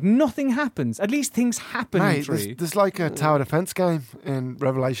boring. Like, nothing happens. At least things happen in 3. There's like a tower defense game in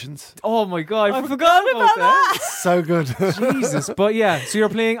Revelations. Oh my god, I forgot about that. So good. Jesus. But so you're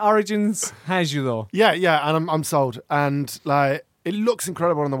playing Origins, has you though? Yeah, and I'm sold. And like, it looks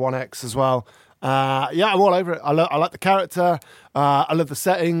incredible on the One X as well. I'm all over it. I like the character. I love the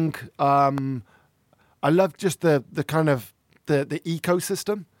setting. I love just the kind of the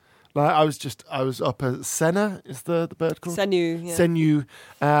ecosystem. Like I was up at Senna, is the bird called? Sennu. Yeah. Sennu.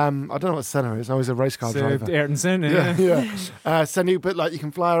 I don't know what Senna is. I was a race car driver. Ayrton Senna. Yeah. Sennu, but like you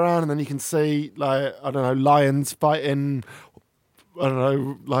can fly around and then you can see like, I don't know, lions fighting, I don't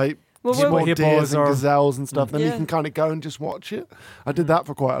know, like more deers and gazelles and stuff. Then you can kind of go and just watch it. I did that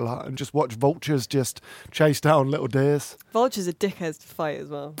for quite a lot and just watch vultures just chase down little deers. Vultures are dickheads to fight as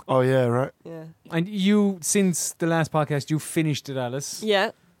well. Oh yeah, right. Yeah. And you, since the last podcast, you finished it, Alice.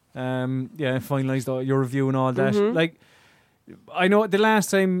 Yeah. Finalised your review and all that. Mm-hmm. Like, I know the last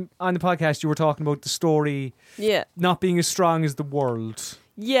time on the podcast you were talking about the story not being as strong as the world.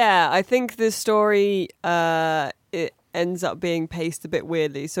 Yeah, I think the story it ends up being paced a bit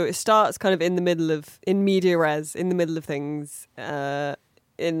weirdly. So it starts kind of in media res, in the middle of things,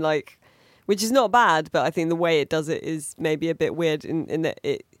 which is not bad, but I think the way it does it is maybe a bit weird in that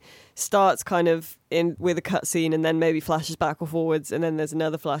it starts kind of with a cutscene and then maybe flashes back or forwards, and then there's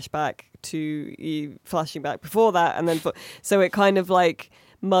another flashback to you flashing back before that, and then so it kind of like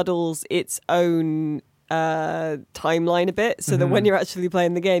muddles its own timeline a bit, so that when you're actually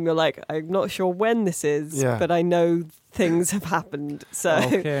playing the game, you're like, I'm not sure when this is, but I know things have happened. So,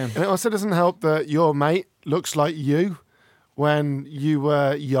 and it also doesn't help that your mate looks like you when you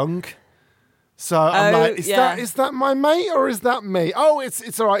were young. So I'm like, is that my mate or is that me? Oh,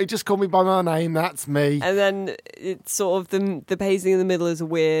 it's all right. He just called me by my name. That's me. And then it's sort of the pacing in the middle is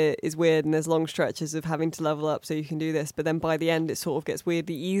weird, and there's long stretches of having to level up so you can do this. But then by the end, it sort of gets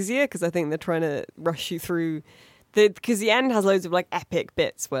weirdly easier because I think they're trying to rush you through. Because the end has loads of like epic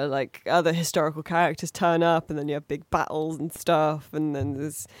bits where like other historical characters turn up, and then you have big battles and stuff, and then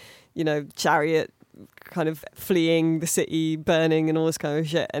there's chariot kind of fleeing the city, burning, and all this kind of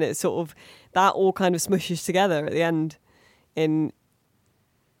shit, and it's sort of that all kind of smushes together at the end.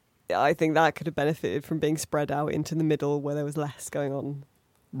 I think that could have benefited from being spread out into the middle where there was less going on.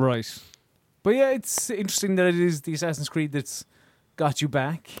 Right. But yeah, it's interesting that it is the Assassin's Creed that's got you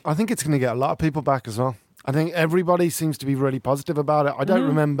back. I think it's going to get a lot of people back as well. I think everybody seems to be really positive about it. I don't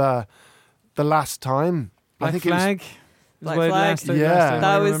remember the last time. Black I think Flag. It was Black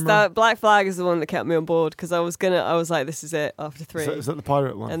Flag. That Black Flag is the one that kept me on board because I was like, this is it after 3. Is that the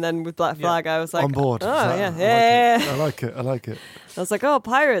pirate one? And then with Black Flag, I was like, on board. Oh yeah. I like it. I was like, oh,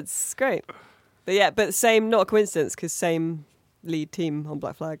 pirates, great. But same, not a coincidence because same lead team on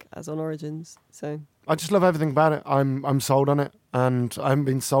Black Flag as on Origins. So I just love everything about it. I'm sold on it, and I haven't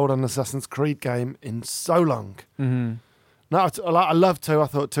been sold on an Assassin's Creed game in so long. Mm-hmm. No, I love 2. I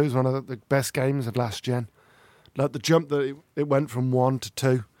thought 2 was one of the best games of last gen. Like the jump that it went from 1 to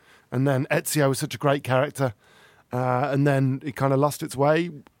 2, and then Ezio was such a great character, and then it kind of lost its way,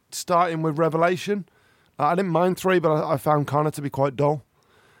 starting with Revelation. I didn't mind 3, but I found Connor to be quite dull.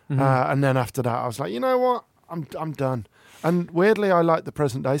 Mm-hmm. And then after that, I was like, you know what, I'm done. And weirdly, I like the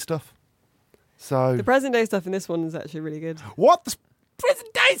present day stuff. So the present day stuff in this one is actually really good. What, the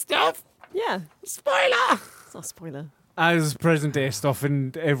present day stuff? Yeah, spoiler. It's not a spoiler. As present day stuff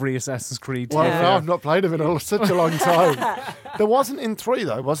in every Assassin's Creed. Well, I've not played it in such a long time. There wasn't in 3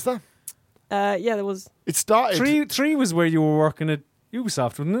 though, was there? Yeah, there was. It started. Three was where you were working at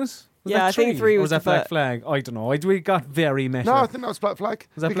Ubisoft, wasn't it? I think 3 was was that Black Flag? I don't know. We got very meta. No, I think that was Black Flag.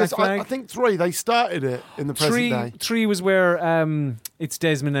 Was that because Black Flag? I think 3, they started it in the present day. 3 was where it's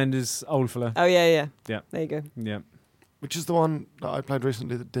Desmond and his old fella. Oh, yeah. Yeah. There you go. Yeah. Which is the one that I played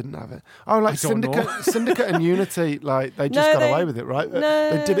recently that didn't have it. Oh, like Syndicate and Unity, like they just got away with it, right? No,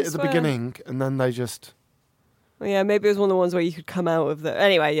 they did it at the beginning, and then they just... Well, yeah, maybe it was one of the ones where you could come out of the...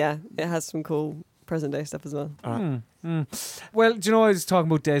 Anyway, yeah, it has some cool present day stuff as well. Well, do you know, I was talking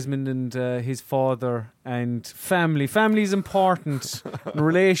about Desmond and his father and family. Family is important.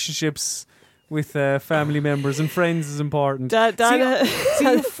 Relationships with family members and friends is important. See,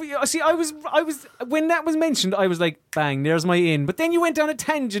 I was when that was mentioned, I was like, bang, there's my in. But then you went down a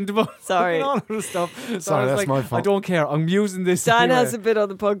tangent about all of the stuff. Sorry, that's my fault. I don't care. I'm using this. Dan anyway. hasn't been on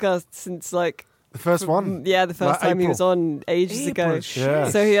the podcast since like the first one. Yeah, the first time April. He was on ages ago. Yeah.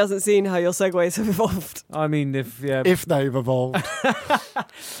 So he hasn't seen how your segues have evolved. I mean, if they've evolved.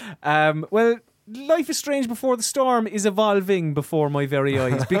 Well, Life is Strange Before the Storm is evolving before my very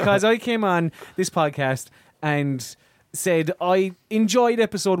eyes because I came on this podcast and said I enjoyed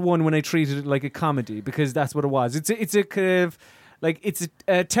episode 1 when I treated it like a comedy because that's what it was. It's a kind of like it's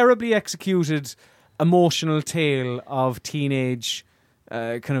a terribly executed emotional tale of teenage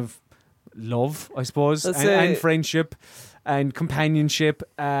kind of love, I suppose, and friendship and companionship.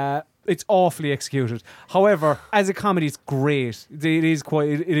 It's awfully executed. However, as a comedy, it's great. It is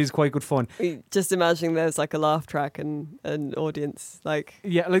quite good fun. Just imagining there's like a laugh track and an audience, like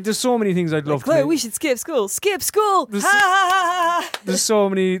there's so many things I'd love. Chloe, we should skip school. Skip school. There's so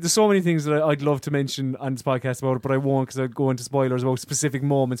many things that I'd love to mention on this podcast about it, but I won't because I'd go into spoilers about specific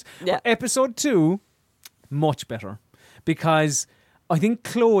moments. Yeah. Episode 2, much better because I think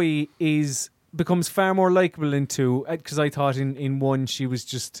Chloe becomes far more likable in 2 because I thought in 1 she was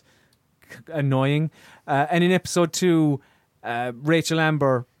just annoying, and in episode 2 Rachel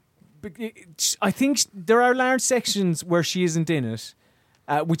Amber, I think there are large sections where she isn't in it,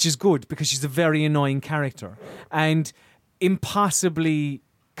 which is good because she's a very annoying character and impossibly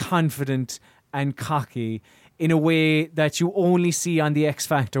confident and cocky in a way that you only see on the X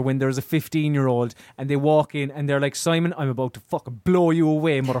Factor when there's a 15-year-old and they walk in and they're like, Simon, I'm about to fucking blow you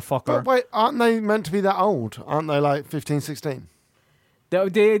away, motherfucker. But wait, aren't they meant to be that old? Aren't they like 15, 16?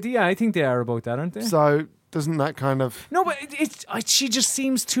 Yeah, I think they are about that, aren't they? So doesn't that kind of... No, but she just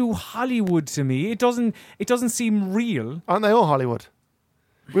seems too Hollywood to me. It doesn't seem real. Aren't they all Hollywood?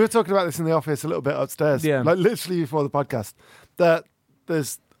 We were talking about this in the office a little bit upstairs, like literally before the podcast, that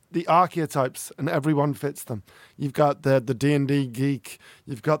there's the archetypes and everyone fits them. You've got the D&D geek,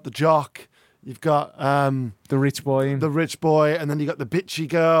 you've got the jock, you've got the rich boy, and then you've got the bitchy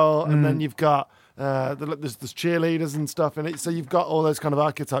girl, and then you've got there's cheerleaders and stuff in it. So you've got all those kind of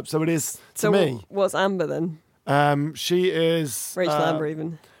archetypes. So it is to me. What's Amber then? She is Rachel Amber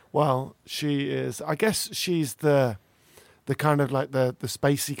even. Well, she is. I guess she's the kind of like the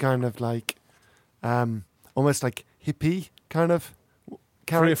spacey kind of like almost like hippie kind of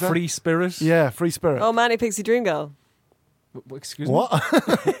character. Free spirit. Yeah, free spirit. Oh, Manic Pixie Dream Girl. Excuse me. What?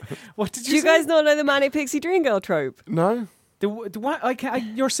 What did you say? Do you guys not know the Manic Pixie Dream Girl trope? No. The what?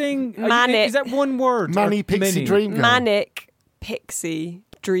 You're saying Manic. Is that one word? Manic Pixie Dream Girl. Manic Pixie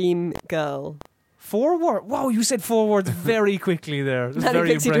Dream Girl. 4 words? Wow, you said 4 words very quickly there. That's Manic very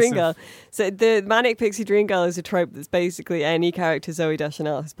Pixie impressive. Dream Girl. So the Manic Pixie Dream Girl is a trope that's basically any character Zooey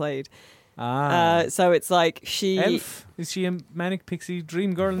Deschanel has played. So it's like she... Elf? Is she a Manic Pixie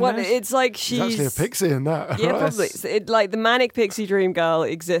Dream Girl in well, that? it's like she's... There's actually a pixie in that. Yeah, right? probably. So like the Manic Pixie Dream Girl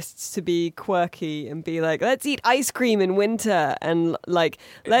exists to be quirky and be like, let's eat ice cream in winter and like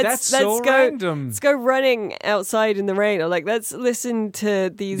let's go random. Let's go running outside in the rain, or like let's listen to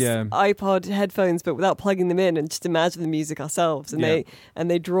these iPod headphones but without plugging them in and just imagine the music ourselves. And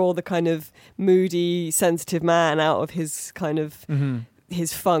they draw the kind of moody, sensitive man out of his kind of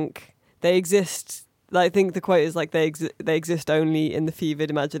his funk. They exist. I think the quote is like they exist only in the fevered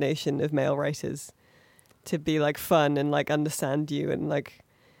imagination of male writers to be like fun and like understand you and like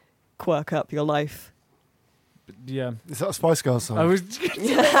quirk up your life. Yeah. Is that a Spice Girls song? I was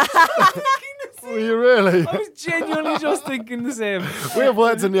Were you really? I was genuinely just thinking the same. We have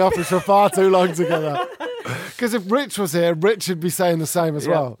worked in the office for far too long together. Because if Rich was here, Rich would be saying the same as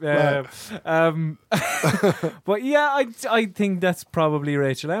well. Yeah. But yeah, I think that's probably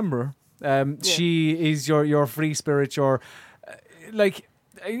Rachel Amber. She is your free spirit. Your like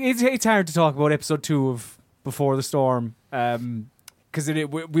it's hard to talk about episode 2 of Before the Storm because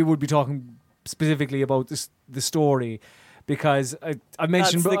we would be talking specifically about the story. because I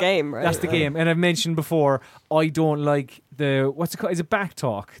mentioned that's the game, right? That's the game, and I've mentioned before I don't like the what's it called? Is it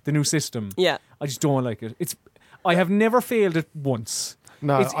Backtalk, the new system? Yeah, I just don't like it. I have never failed it once.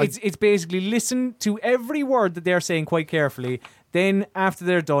 No, it's basically listen to every word that they're saying quite carefully. Then after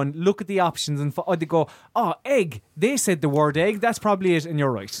they're done, look at the options and they go, "Oh, egg." They said the word egg. That's probably it, and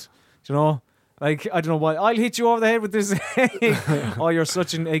you're right. Do you know? Like, I don't know why. I'll hit you over the head with this egg. Oh, you're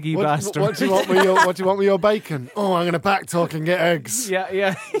such an eggy bastard. What do you want with your bacon? Oh, I'm going to backtalk and get eggs.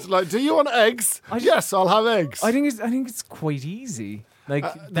 Yeah. It's like, do you want eggs? Yes, I'll have eggs. I think it's quite easy. Like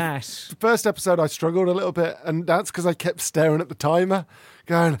that. The first episode, I struggled a little bit, and that's because I kept staring at the timer,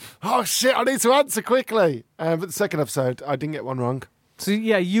 going, "Oh shit, I need to answer quickly." But the second episode, I didn't get one wrong. So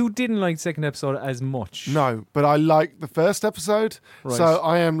yeah, you didn't like the second episode as much. No, but I liked the first episode. Right. So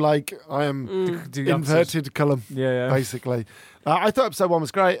I am inverted column, basically. I thought episode 1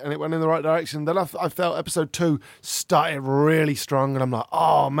 was great and it went in the right direction. Then I felt episode 2 started really strong, and I'm like,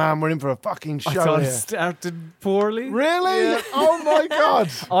 oh man, we're in for a fucking show. I thought here. it started poorly. Really? Yeah. Oh my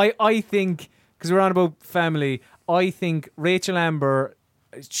god! I think, because we're on about family, I think Rachel Amber.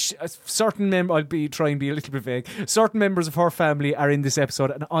 I'll be trying to be a little bit vague. Certain members of her family are in this episode,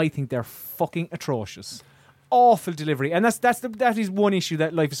 and I think they're fucking atrocious. Awful delivery, and that is one issue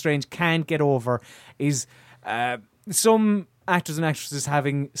that Life is Strange can't get over. Is some actors and actresses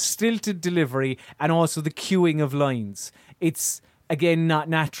having stilted delivery, and also the cueing of lines. It's again not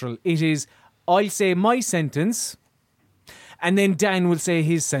natural. It is, I'll say my sentence, and then Dan will say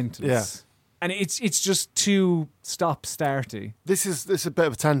his sentence. Yeah. And it's just too stop-starty. This is a bit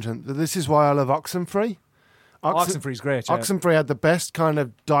of a tangent. This is why I love Oxenfree. Oxenfree's great. Yeah. Oxenfree had the best kind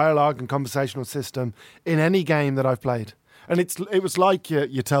of dialogue and conversational system in any game that I've played. And it was like your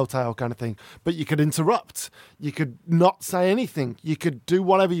Telltale kind of thing. But you could interrupt. You could not say anything. You could do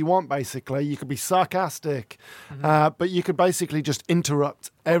whatever you want, basically. You could be sarcastic. But you could basically just interrupt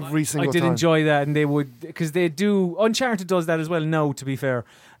every single time. I did enjoy that. And they would, because they do, Uncharted does that as well now, to be fair.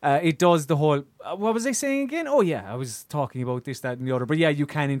 It does the whole, what was I saying again? Oh yeah, I was talking about this, that and the other. But yeah, you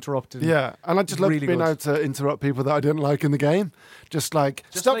can interrupt. Yeah, and I just love being able to interrupt people that I didn't like in the game. Just stop like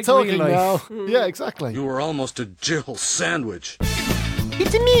talking real life. now. Yeah, exactly. You were almost a Jill sandwich.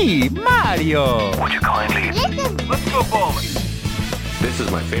 It's me, Mario. Would you kindly listen? Let's go bowling. This is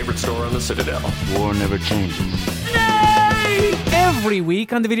my favorite store on the Citadel. War never changes. Every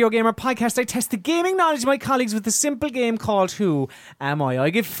week on the Video Gamer Podcast, I test the gaming knowledge of my colleagues with a simple game called Who Am I?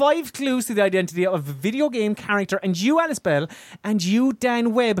 I give 5 clues to the identity of a video game character, and you, Alice Bell, and you,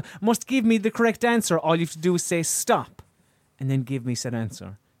 Dan Webb, must give me the correct answer. All you have to do is say stop, and then give me said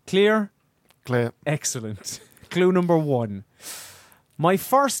answer. Clear? Clear. Excellent. Clue number 1. My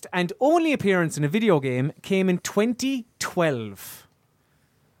first and only appearance in a video game came in 2012.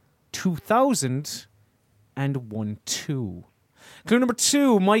 2001-2. Clue number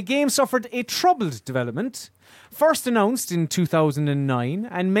 2. My game suffered a troubled development. First announced in 2009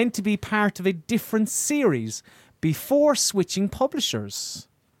 and meant to be part of a different series before switching publishers.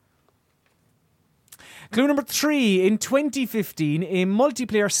 Clue number 3. In 2015, a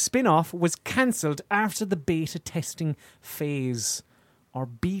multiplayer spin-off was cancelled after the beta testing phase. Or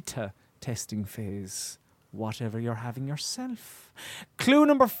beta testing phase. Whatever you're having yourself. Clue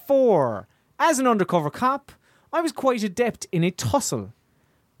number 4. As an undercover cop, I was quite adept in a tussle.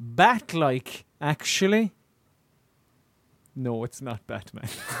 Bat-like, actually. No, it's not Batman.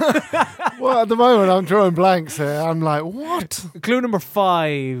 Well, at the moment, I'm drawing blanks here. I'm like, what? Clue number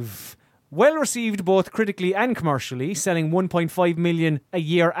 5. Well received both critically and commercially, selling 1.5 million a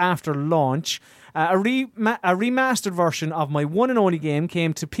year after launch. A remastered version of my one and only game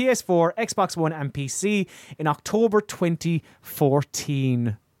came to PS4, Xbox One and PC in October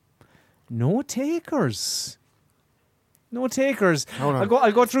 2014. No takers. No takers.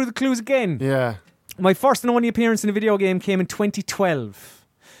 I'll go through the clues again. Yeah. My first and only appearance in a video game came in 2012.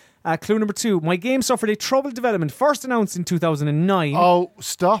 Clue number 2. My game suffered a troubled development, first announced in 2009. Oh,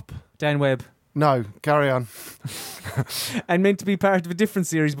 stop. Dan Webb. No, carry on. And meant to be part of a different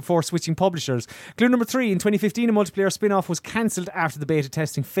series before switching publishers. Clue number 3. In 2015, a multiplayer spin-off was cancelled after the beta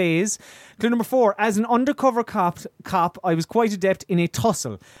testing phase. Clue number 4. As an undercover cop, I was quite adept in a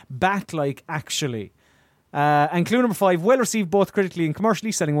tussle. Bat-like, actually. And clue number 5. Well received both critically and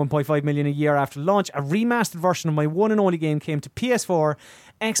commercially, selling 1.5 million a year after launch. A remastered version of my one and only game came to PS4,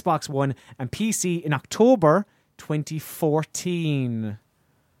 Xbox One and PC in October 2014.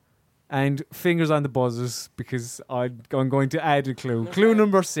 And fingers on the buzzers, because I'm going to add a clue. Clue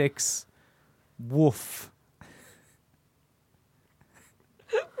number 6. Woof.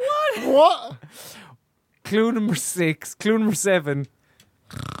 What? Clue number 6. Clue number 7.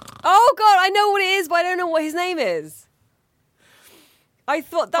 Oh, God, I know what it is, but I don't know what his name is. I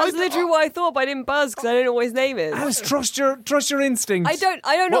thought that's literally what I thought, but I didn't buzz because I don't know what his name is. Alice, trust your instinct. I don't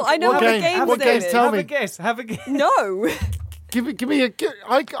know. I know what the game's what name games is. tell Have me. a guess. Have a guess. No. Give me a.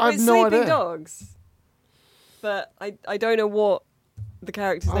 I have It's no Sleeping idea. Dogs. But I don't know what the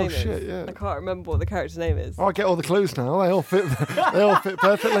character's name shit, is. yeah. I can't remember what the character's name is. I get all the clues now. They all fit. They all fit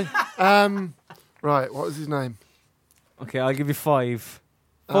perfectly. Right. What was his name? Okay, I'll give you 5,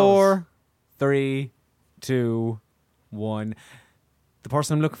 Oh. 4, 3, 2, 1. The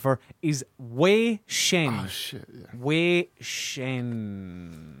person I'm looking for is Wei Shen. Oh shit! Yeah. Wei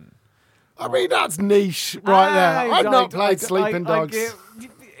Shen. I mean, that's niche right there. I've not played Sleeping Dogs.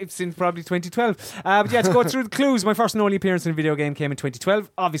 It's in probably 2012. But yeah, to go through the clues, my first and only appearance in a video game came in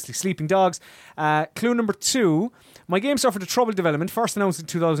 2012. Obviously, Sleeping Dogs. Clue number 2. My game suffered a troubled development, first announced in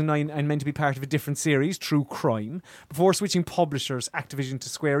 2009 and meant to be part of a different series, True Crime, before switching publishers, Activision to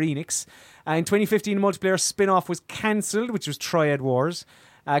Square Enix. In 2015, a multiplayer spin-off was cancelled, which was Triad Wars.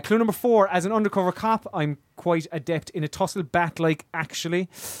 Clue number 4, as an undercover cop, I'm quite adept in a tussle bat-like, actually.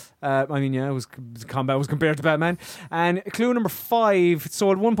 I mean, yeah, combat was compared to Batman. And clue number 5, it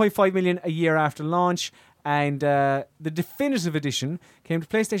sold 1.5 million a year after launch. And the definitive edition came to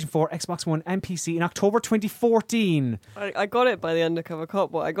PlayStation 4, Xbox One and PC in October 2014. I got it by the undercover cop.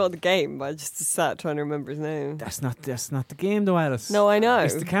 Well, I got the game, but I just sat trying to remember his name. That's not the game though, Alice. No, I know.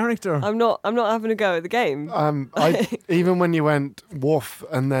 It's the character. I'm not having a go at the game. Even when you went woof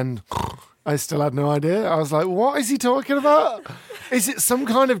and then I still had no idea. I was like, what is he talking about? Is it some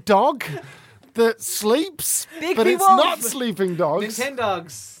kind of dog that sleeps? Big but it's wolf. not Sleeping Dogs.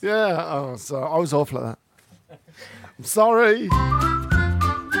 Nintendogs. Yeah. Oh, so I was awful at that. I'm sorry.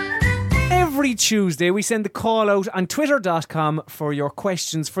 Every Tuesday, we send the call out on twitter.com for your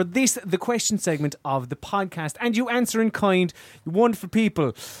questions for this, the question segment of the podcast. And you answer in kind, you wonderful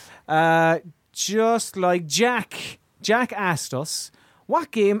people. Just like Jack. Jack asked us,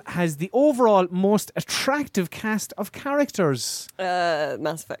 what game has the overall most attractive cast of characters?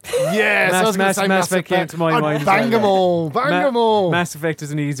 Mass Effect. Yes, I was going to say Mass Effect came to my I'd mind. Bang them all. Bang them all. Mass Effect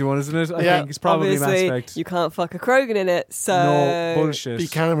is an easy one, isn't it? I Yeah. think it's probably Obviously, Mass Effect. you can't fuck a Krogan in it, so... No bullshit. But you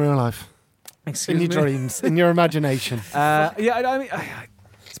can in real life. Excuse In your me? dreams. In your imagination. Yeah, I mean,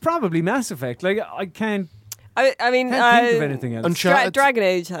 it's probably Mass Effect. Like, I can't I mean, think of anything else. Uncharted. Dragon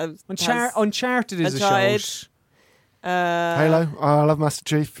Age has... Uncharted is Uncharted. a shout. Halo. Oh, I love Master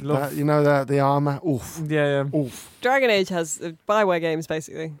Chief. Love- You know, the armour. Oof. Yeah. Oof. Dragon Age has Bioware games,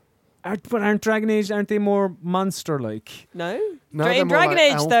 basically. But aren't Dragon Age, aren't they more monster-like? No? No, In they're more Dragon like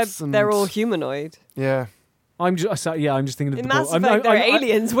Age, elves they're and- all humanoid. Yeah. I'm just thinking of In the Mass book. Effect, they're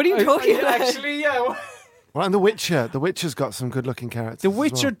aliens. What are you talking about? Actually, yeah. Well, and The Witcher. The Witcher's got some good-looking characters. The as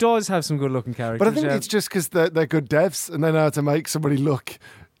Witcher well. does have some good-looking characters. But I think yeah. it's just because they're good devs and they know how to make somebody look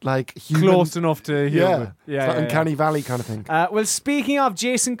like human. close enough to human. Yeah. It's like Uncanny Valley kind of thing. Well, speaking of,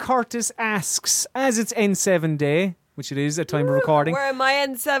 Jason Curtis asks, as it's N7 day, which it is at time of recording, Wearing my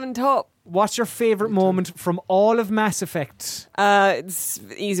N7 top. what's your favourite moment from all of Mass Effect? It's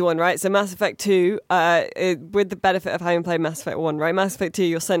an easy one, right? So Mass Effect 2, with the benefit of having played Mass Effect 1, right? Mass Effect 2,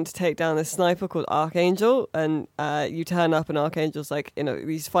 you're sent to take down this sniper called Archangel, and you turn up and Archangel's like,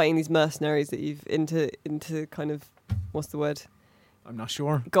 he's fighting these mercenaries that you've into kind of, what's the word? I'm not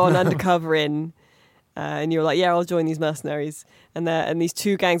sure. Gone undercover in. And you're like, yeah, I'll join these mercenaries. And these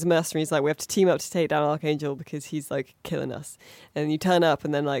two gangs of mercenaries, like, we have to team up to take down Archangel because he's, like, killing us. And you turn up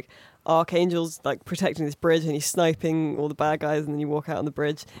and then, like, Archangel's, like, protecting this bridge and he's sniping all the bad guys, and then you walk out on the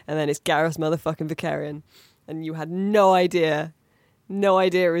bridge and then it's Gareth's motherfucking Vicarian. And you had no idea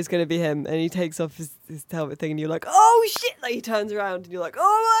it was going to be him. And he takes off his helmet thing and you're like, oh, shit! Like, he turns around and you're like,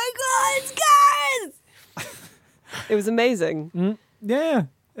 oh, my God, it's Gareth! It was amazing. Yeah,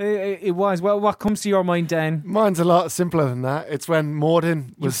 it was. Well, what comes to your mind, Dan? Mine's a lot simpler than that. It's when Mordin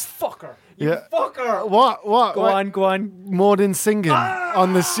You was... fucker. Yeah. Fucker. What? Go on. Mordin singing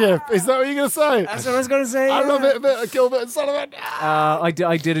on the ship. Is that what you're going to say? That's what I was going to say. I yeah. love it a bit. Gilbert and Sullivan. I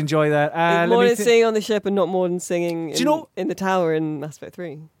did enjoy that. Morden singing on the ship and not Morden singing you know- in the tower in Mass Effect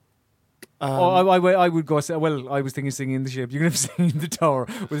 3. I would go say, well, I was thinking singing in the ship. You're going to sing in the tower.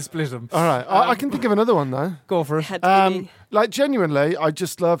 We'll split them. All right. I can think of another one, though. Go for it. Had to be Like, genuinely, I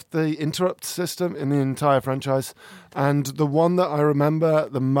just loved the interrupt system in the entire franchise. And the one that I remember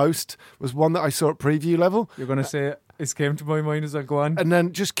the most was one that I saw at preview level. You're going to say it came to my mind as I go on. And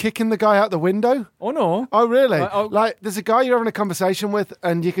then just kicking the guy out the window. Oh, no. Oh, really? Like, There's a guy you're having a conversation with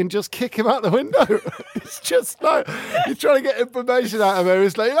and you can just kick him out the window. It's just like, you're trying to get information out of him.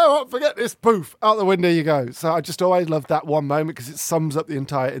 It's like, you know what, forget this, poof, out the window you go. So I just always loved that one moment because it sums up the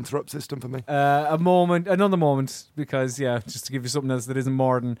entire interrupt system for me. another moment, because, just to give you something else that isn't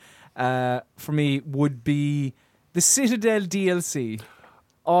Morden, for me, would be the Citadel DLC.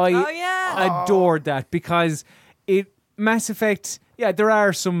 I adored that because Mass Effect, there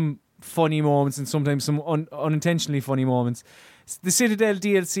are some funny moments and sometimes some unintentionally funny moments. The Citadel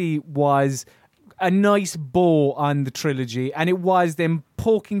DLC was a nice bow on the trilogy, and it was them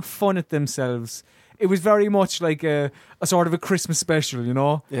poking fun at themselves. It was very much like a sort of a Christmas special, you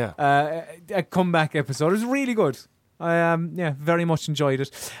know? Yeah. A comeback episode. It was really good. I very much enjoyed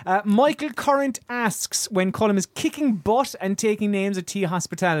it. Michael Current asks, when Colm is kicking butt and taking names at Tea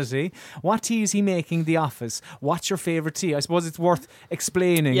Hospitality, what tea is he making the office? What's your favourite tea? I suppose it's worth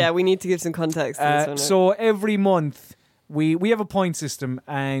explaining. Yeah, we need to give some context to this one. So every month we have a point system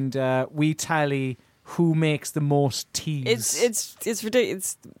and we tally who makes the most teas. It's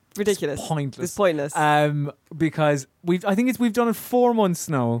ridiculous. It's pointless. It's pointless. Because we've done it 4 months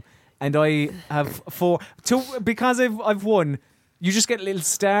now. And I have 4. Because I've won, you just get a little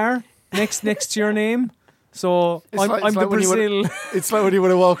star next to your name. So I'm the Brazil. It's like when you win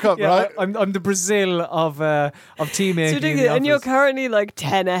a World Cup, right? I'm the Brazil of team making. It's ridiculous. And you're currently like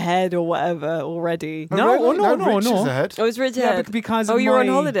 10 ahead or whatever already. No. Rich is ahead. Oh, it's Rich ahead. Because you're on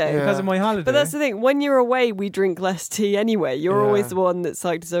holiday. Because of my holiday. But that's the thing. When you're away, we drink less tea anyway. You're always the one that's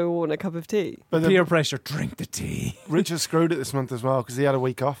like, so we want a cup of tea. But peer pressure. Drink the tea. Rich has screwed it this month as well because he had a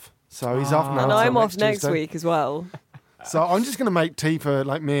week off. So he's off now. And I'm off next next week as well. So I'm just going to make tea for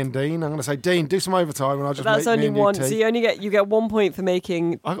like me and Dean. I'm going to say, Dean, do some overtime, and I'll just. That's make only me and one. you tea. So you get 1 point for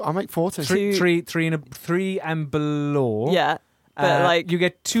making. I make 40. Three and below. Yeah, but like you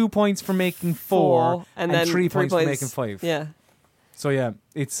get 2 points for making 4, and then 3 points for making 5. Yeah. So yeah,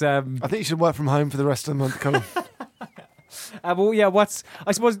 it's. I think you should work from home for the rest of the month. Come on. Well, yeah.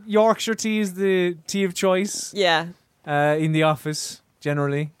 I suppose Yorkshire tea is the tea of choice. Yeah. In the office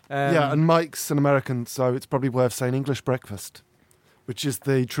generally. And Mike's an American, so it's probably worth saying English breakfast, which is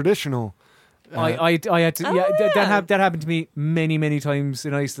the traditional. I had to. That happened to me many times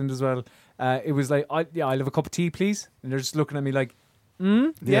in Iceland as well. It was like, I'll have a cup of tea, please, and they're just looking at me like,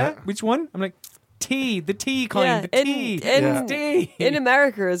 yeah, which one? I'm like, tea, the tea kind, the tea. Tea. In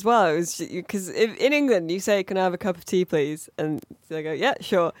America as well, because in England you say, "Can I have a cup of tea, please?" and they go, "Yeah,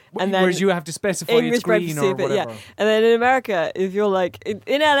 sure." And then whereas you have to specify English it's green or tea, whatever. yeah. And then in America, if you're like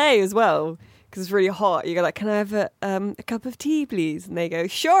in LA as well, because it's really hot, you go like, "Can I have a cup of tea, please?" And they go,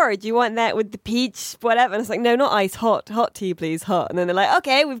 "Sure. Do you want that with the peach, whatever?" And it's like, "No, not ice, hot tea, please, hot." And then they're like,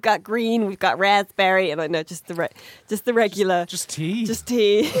 "Okay, we've got green, we've got raspberry," and I'm like, "No, just the regular, just tea, just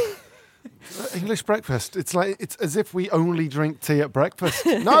tea." English breakfast. It's like it's as if we only drink tea at breakfast.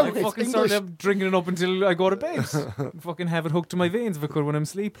 No, I fucking started drinking it up until I go to bed. Fucking have it hooked to my veins if I could when I'm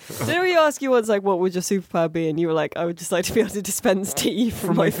asleep. Didn't we ask you once, like, what would your superpower be? And you were like, I would just like to be able to dispense tea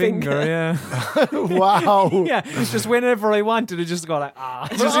from my finger. Yeah. Wow. Yeah, just whenever I wanted, it just go like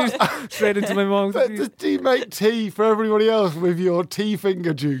just straight into my mouth. Do you make tea for everybody else with your tea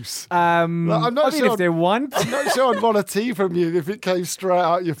finger juice? I'm not sure if they want. I'm not sure I'd want a tea from you if it came straight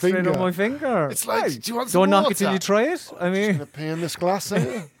out your finger. Straight on my finger. It's like, do you want some Don't knock water? it till you try it. I mean, I'm just gonna pee in this glass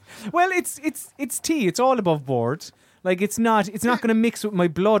here. Well, it's tea. It's all above board. Like it's not going to mix with my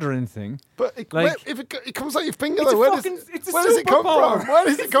blood or anything. But if it comes out your finger, though, where does it come from? Where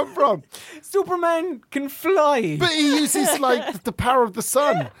does it come from? Superman can fly, but he uses like the power of the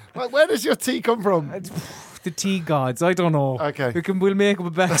sun. Like, where does your tea come from? The tea gods. I don't know. Okay, we'll make up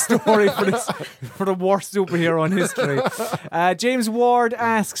a backstory for this for the worst superhero in history. James Ward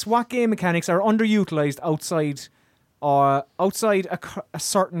asks, what game mechanics are underutilized outside a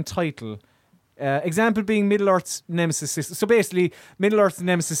certain title? Example being Middle-earth's Nemesis system. So basically, Middle-earth's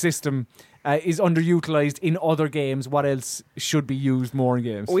Nemesis system is underutilized in other games. What else should be used more in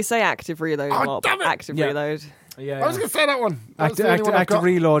games? We say active reload. Damn it. Active reload. Yeah. I was going to say that one. Active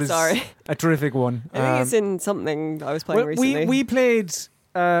reload is a terrific one. I think it's in something I was playing recently. We played.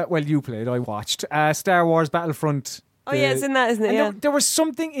 You played. I watched Star Wars Battlefront. Oh yeah, it's in that, isn't it? Yeah. There was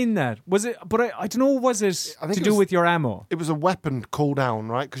something in that. Was it? But I don't know. Was it to do with your ammo? It was a weapon cooldown,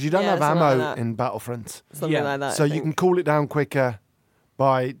 right? Because you don't have ammo in Battlefront. Something like that. So you can cool it down quicker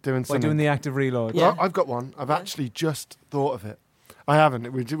by doing something. By doing the active reload. Yeah. I've got one. I've actually just thought of it. I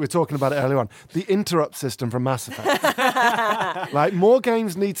haven't. We're talking about it earlier on. The interrupt system from Mass Effect. Like, more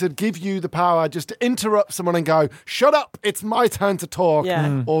games need to give you the power just to interrupt someone and go, "Shut up! It's my turn to talk,"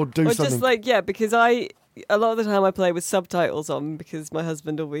 or do something. Just like because a lot of the time I play with subtitles on because my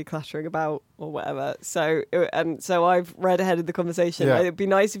husband will be clattering about or whatever. So I've read ahead of the conversation. Yeah. It'd be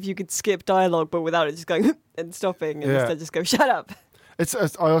nice if you could skip dialogue, but without it just going and stopping, and instead just go, "Shut up."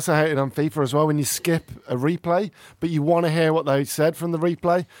 I also hate it on FIFA as well when you skip a replay, but you want to hear what they said from the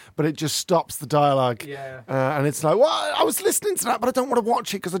replay, but it just stops the dialogue. Yeah. And it's like, well, I was listening to that, but I don't want to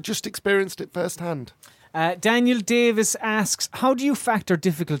watch it because I just experienced it firsthand. Daniel Davis asks, how do you factor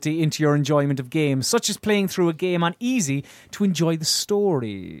difficulty into your enjoyment of games, such as playing through a game on easy to enjoy the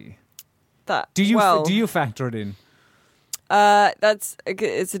story? Do you factor it in?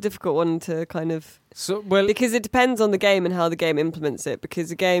 It's a difficult one to kind of because it depends on the game and how the game implements it.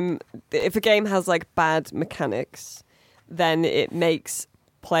 Because if a game has like bad mechanics, then it makes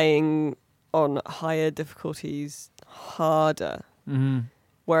playing on higher difficulties harder. Mm-hmm.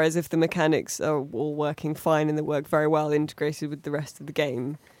 Whereas if the mechanics are all working fine and they work very well integrated with the rest of the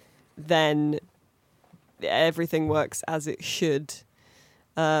game, then everything works as it should.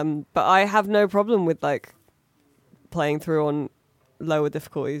 But I have no problem with like playing through on lower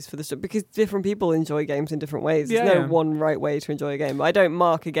difficulties for the stuff because different people enjoy games in different ways. There's no one right way to enjoy a game. I don't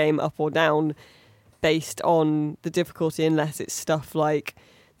mark a game up or down based on the difficulty unless it's stuff like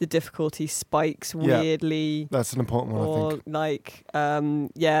the difficulty spikes weirdly. That's an important one, I think. Or like,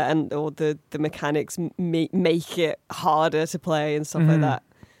 or the mechanics make it harder to play and stuff like that.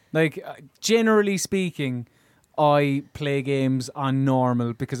 Like, generally speaking, I play games on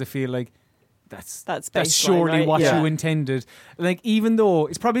normal because I feel like that's surely right? what you intended. Like, even though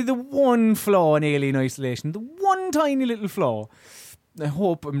it's probably the one flaw in Alien Isolation, the one tiny little flaw. I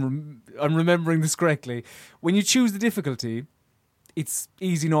hope I'm remembering this correctly. When you choose the difficulty, it's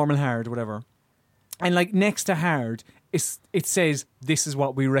easy, normal, hard, whatever. And like next to hard, it says this is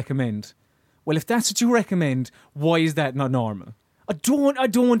what we recommend. Well, if that's what you recommend, why is that not normal? I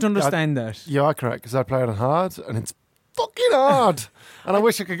don't understand that. You are correct, because I play it on hard and it's fucking hard. And I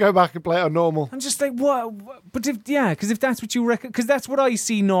wish I could go back and play it on normal. I'm just like, what? But because if that's what you recommend, because that's what I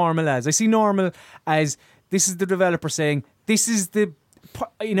see normal as. I see normal as this is the developer saying this is the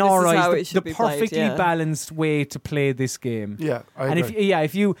in our eyes the perfectly balanced way to play this game. Yeah, I agree.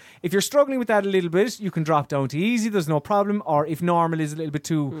 And if you're struggling with that a little bit, you can drop down to easy. There's no problem. Or if normal is a little bit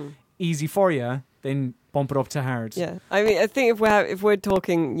too easy for you, then bump it up to hard. Yeah, I mean, I think if we're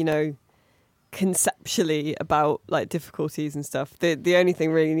talking, conceptually about like difficulties and stuff, the only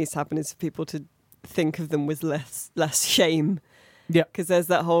thing really needs to happen is for people to think of them with less shame. Yeah, because there's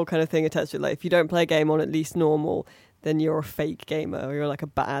that whole kind of thing attached to it. Like, if you don't play a game on at least normal, then you're a fake gamer, or you're like a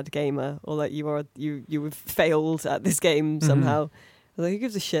bad gamer, or like you have failed at this game somehow. Like, who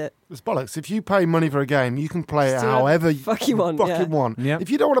gives a shit? It's bollocks. If you pay money for a game, you can play it however you fucking want. Yep. If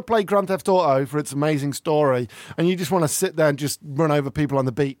you don't want to play Grand Theft Auto for its amazing story, and you just want to sit there and just run over people on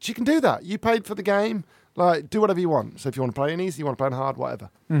the beach, you can do that. You paid for the game. Like, do whatever you want. So if you want to play an easy, you want to play an hard, whatever.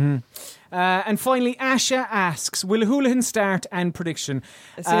 Mm-hmm. And finally, Asha asks, will Houlihan start and prediction?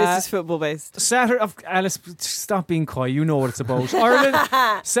 As soon as it's football based. Saturday, Alice, stop being coy. You know what it's about. Ireland,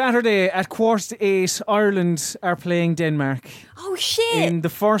 Saturday at 7:45, Ireland are playing Denmark. Oh shit! In the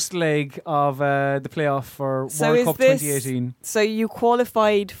first leg of the playoff for World Cup 2018. So you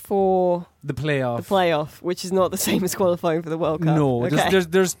qualified for the playoff. The playoff, which is not the same as qualifying for the World Cup. No, okay.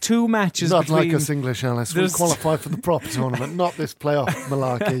 there's two matches. Not between, like us English, Alice. We qualify for the proper tournament, not this playoff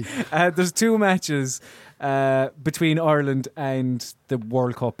malarkey. There's two matches between Ireland and the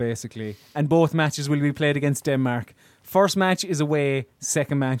World Cup, basically, and both matches will be played against Denmark. First match is away,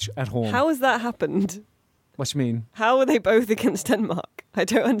 second match at home. How has that happened? What do you mean? How are they both against Denmark? I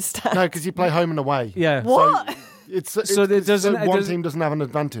don't understand. No, because you play home and away. Yeah. What? So one team doesn't have an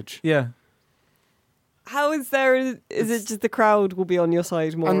advantage. Yeah. How is there? Is it just the crowd will be on your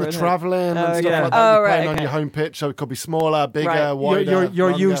side more? And the travelling and stuff like that. You're playing on your home pitch, so it could be smaller, bigger, wider.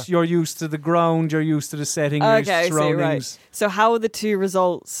 You're used to the ground. You're used to the setting. You're used to surroundings. So how are the two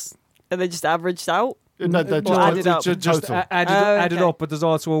results? Are they just averaged out? No, they're just added up, but there's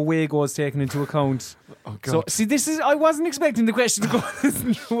also away goals taken into account. Oh God! So see, I wasn't expecting the question to go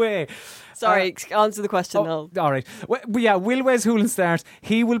this way. Sorry, answer the question now. All right. Well, will Wes Houlihan start?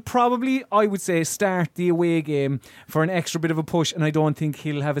 He will probably, I would say, start the away game for an extra bit of a push, and I don't think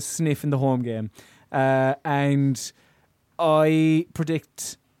he'll have a sniff in the home game. And I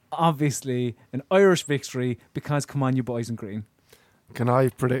predict, obviously, an Irish victory because, come on, you boys in green. Can I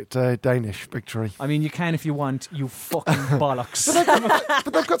predict a Danish victory? I mean, you can if you want, you fucking bollocks.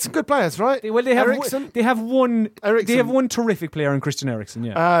 But they've got some good players, right? They have one terrific player in Christian Eriksen,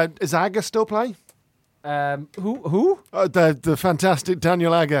 yeah. Is Agger still play? Who? The fantastic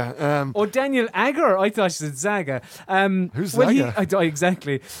Daniel Agger. Daniel Agger? I thought you said Zaga. Who's Zaga?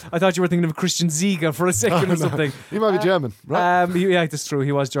 Exactly. I thought you were thinking of Christian Ziga for a second or something. He might be German, right? Yeah, that's true.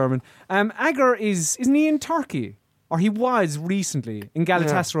 He was German. Agger isn't he in Turkey? Or he was recently in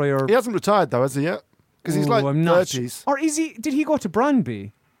Galatasaray. Or he hasn't retired though, has he yet? Because he's like 30s. Or is he? Did he go to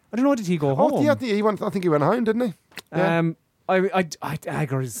Brøndby? I don't know. Did he go home? He went. I think he went home, didn't he? Yeah.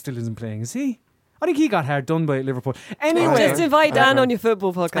 Agger still isn't playing, is he? I think he got hard done by Liverpool. Anyway, just invite Dan on your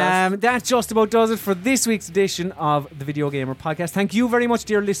football podcast. That just about does it for this week's edition of the Video Gamer Podcast. Thank you very much,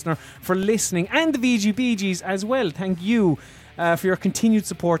 dear listener, for listening, and the VGBGs as well. Thank you for your continued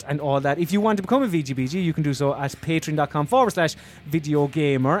support and all that. If you want to become a VGBG, you can do so at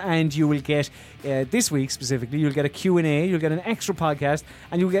patreon.com/videogamer, and you will get, this week specifically, you'll get a Q&A, you'll get an extra podcast,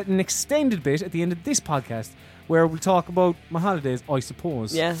 and you'll get an extended bit at the end of this podcast, where we'll talk about my holidays, I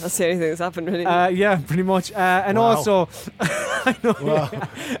suppose. Yeah, that's the only thing that's happened, really. Yeah, pretty much. And also, I know. Wow.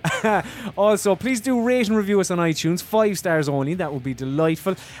 Also, please do rate and review us on iTunes, 5 stars only. That would be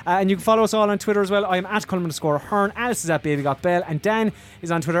delightful. And you can follow us all on Twitter as well. I am at Colm_Hearn. Alice is at BabyGotBell, and Dan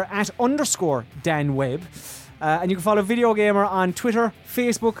is on Twitter at _Dan Webb. And you can follow Video Gamer on Twitter,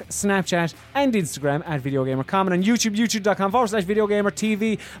 Facebook, Snapchat, and Instagram at Video Gamer. Comment on YouTube,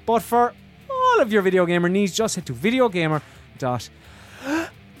 youtube.com/VideoGamerTV. But for all of your Video Gamer needs, just head to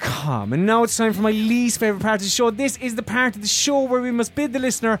videogamer.com. And now it's time for my least favourite part of the show. This is the part of the show where we must bid the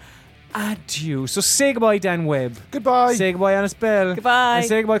listener adieu. So say goodbye, Dan Webb. Goodbye. Say goodbye, Alice Bell. Goodbye. And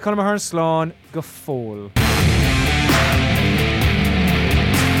say goodbye, Colm Ahern Sloan. Go fool.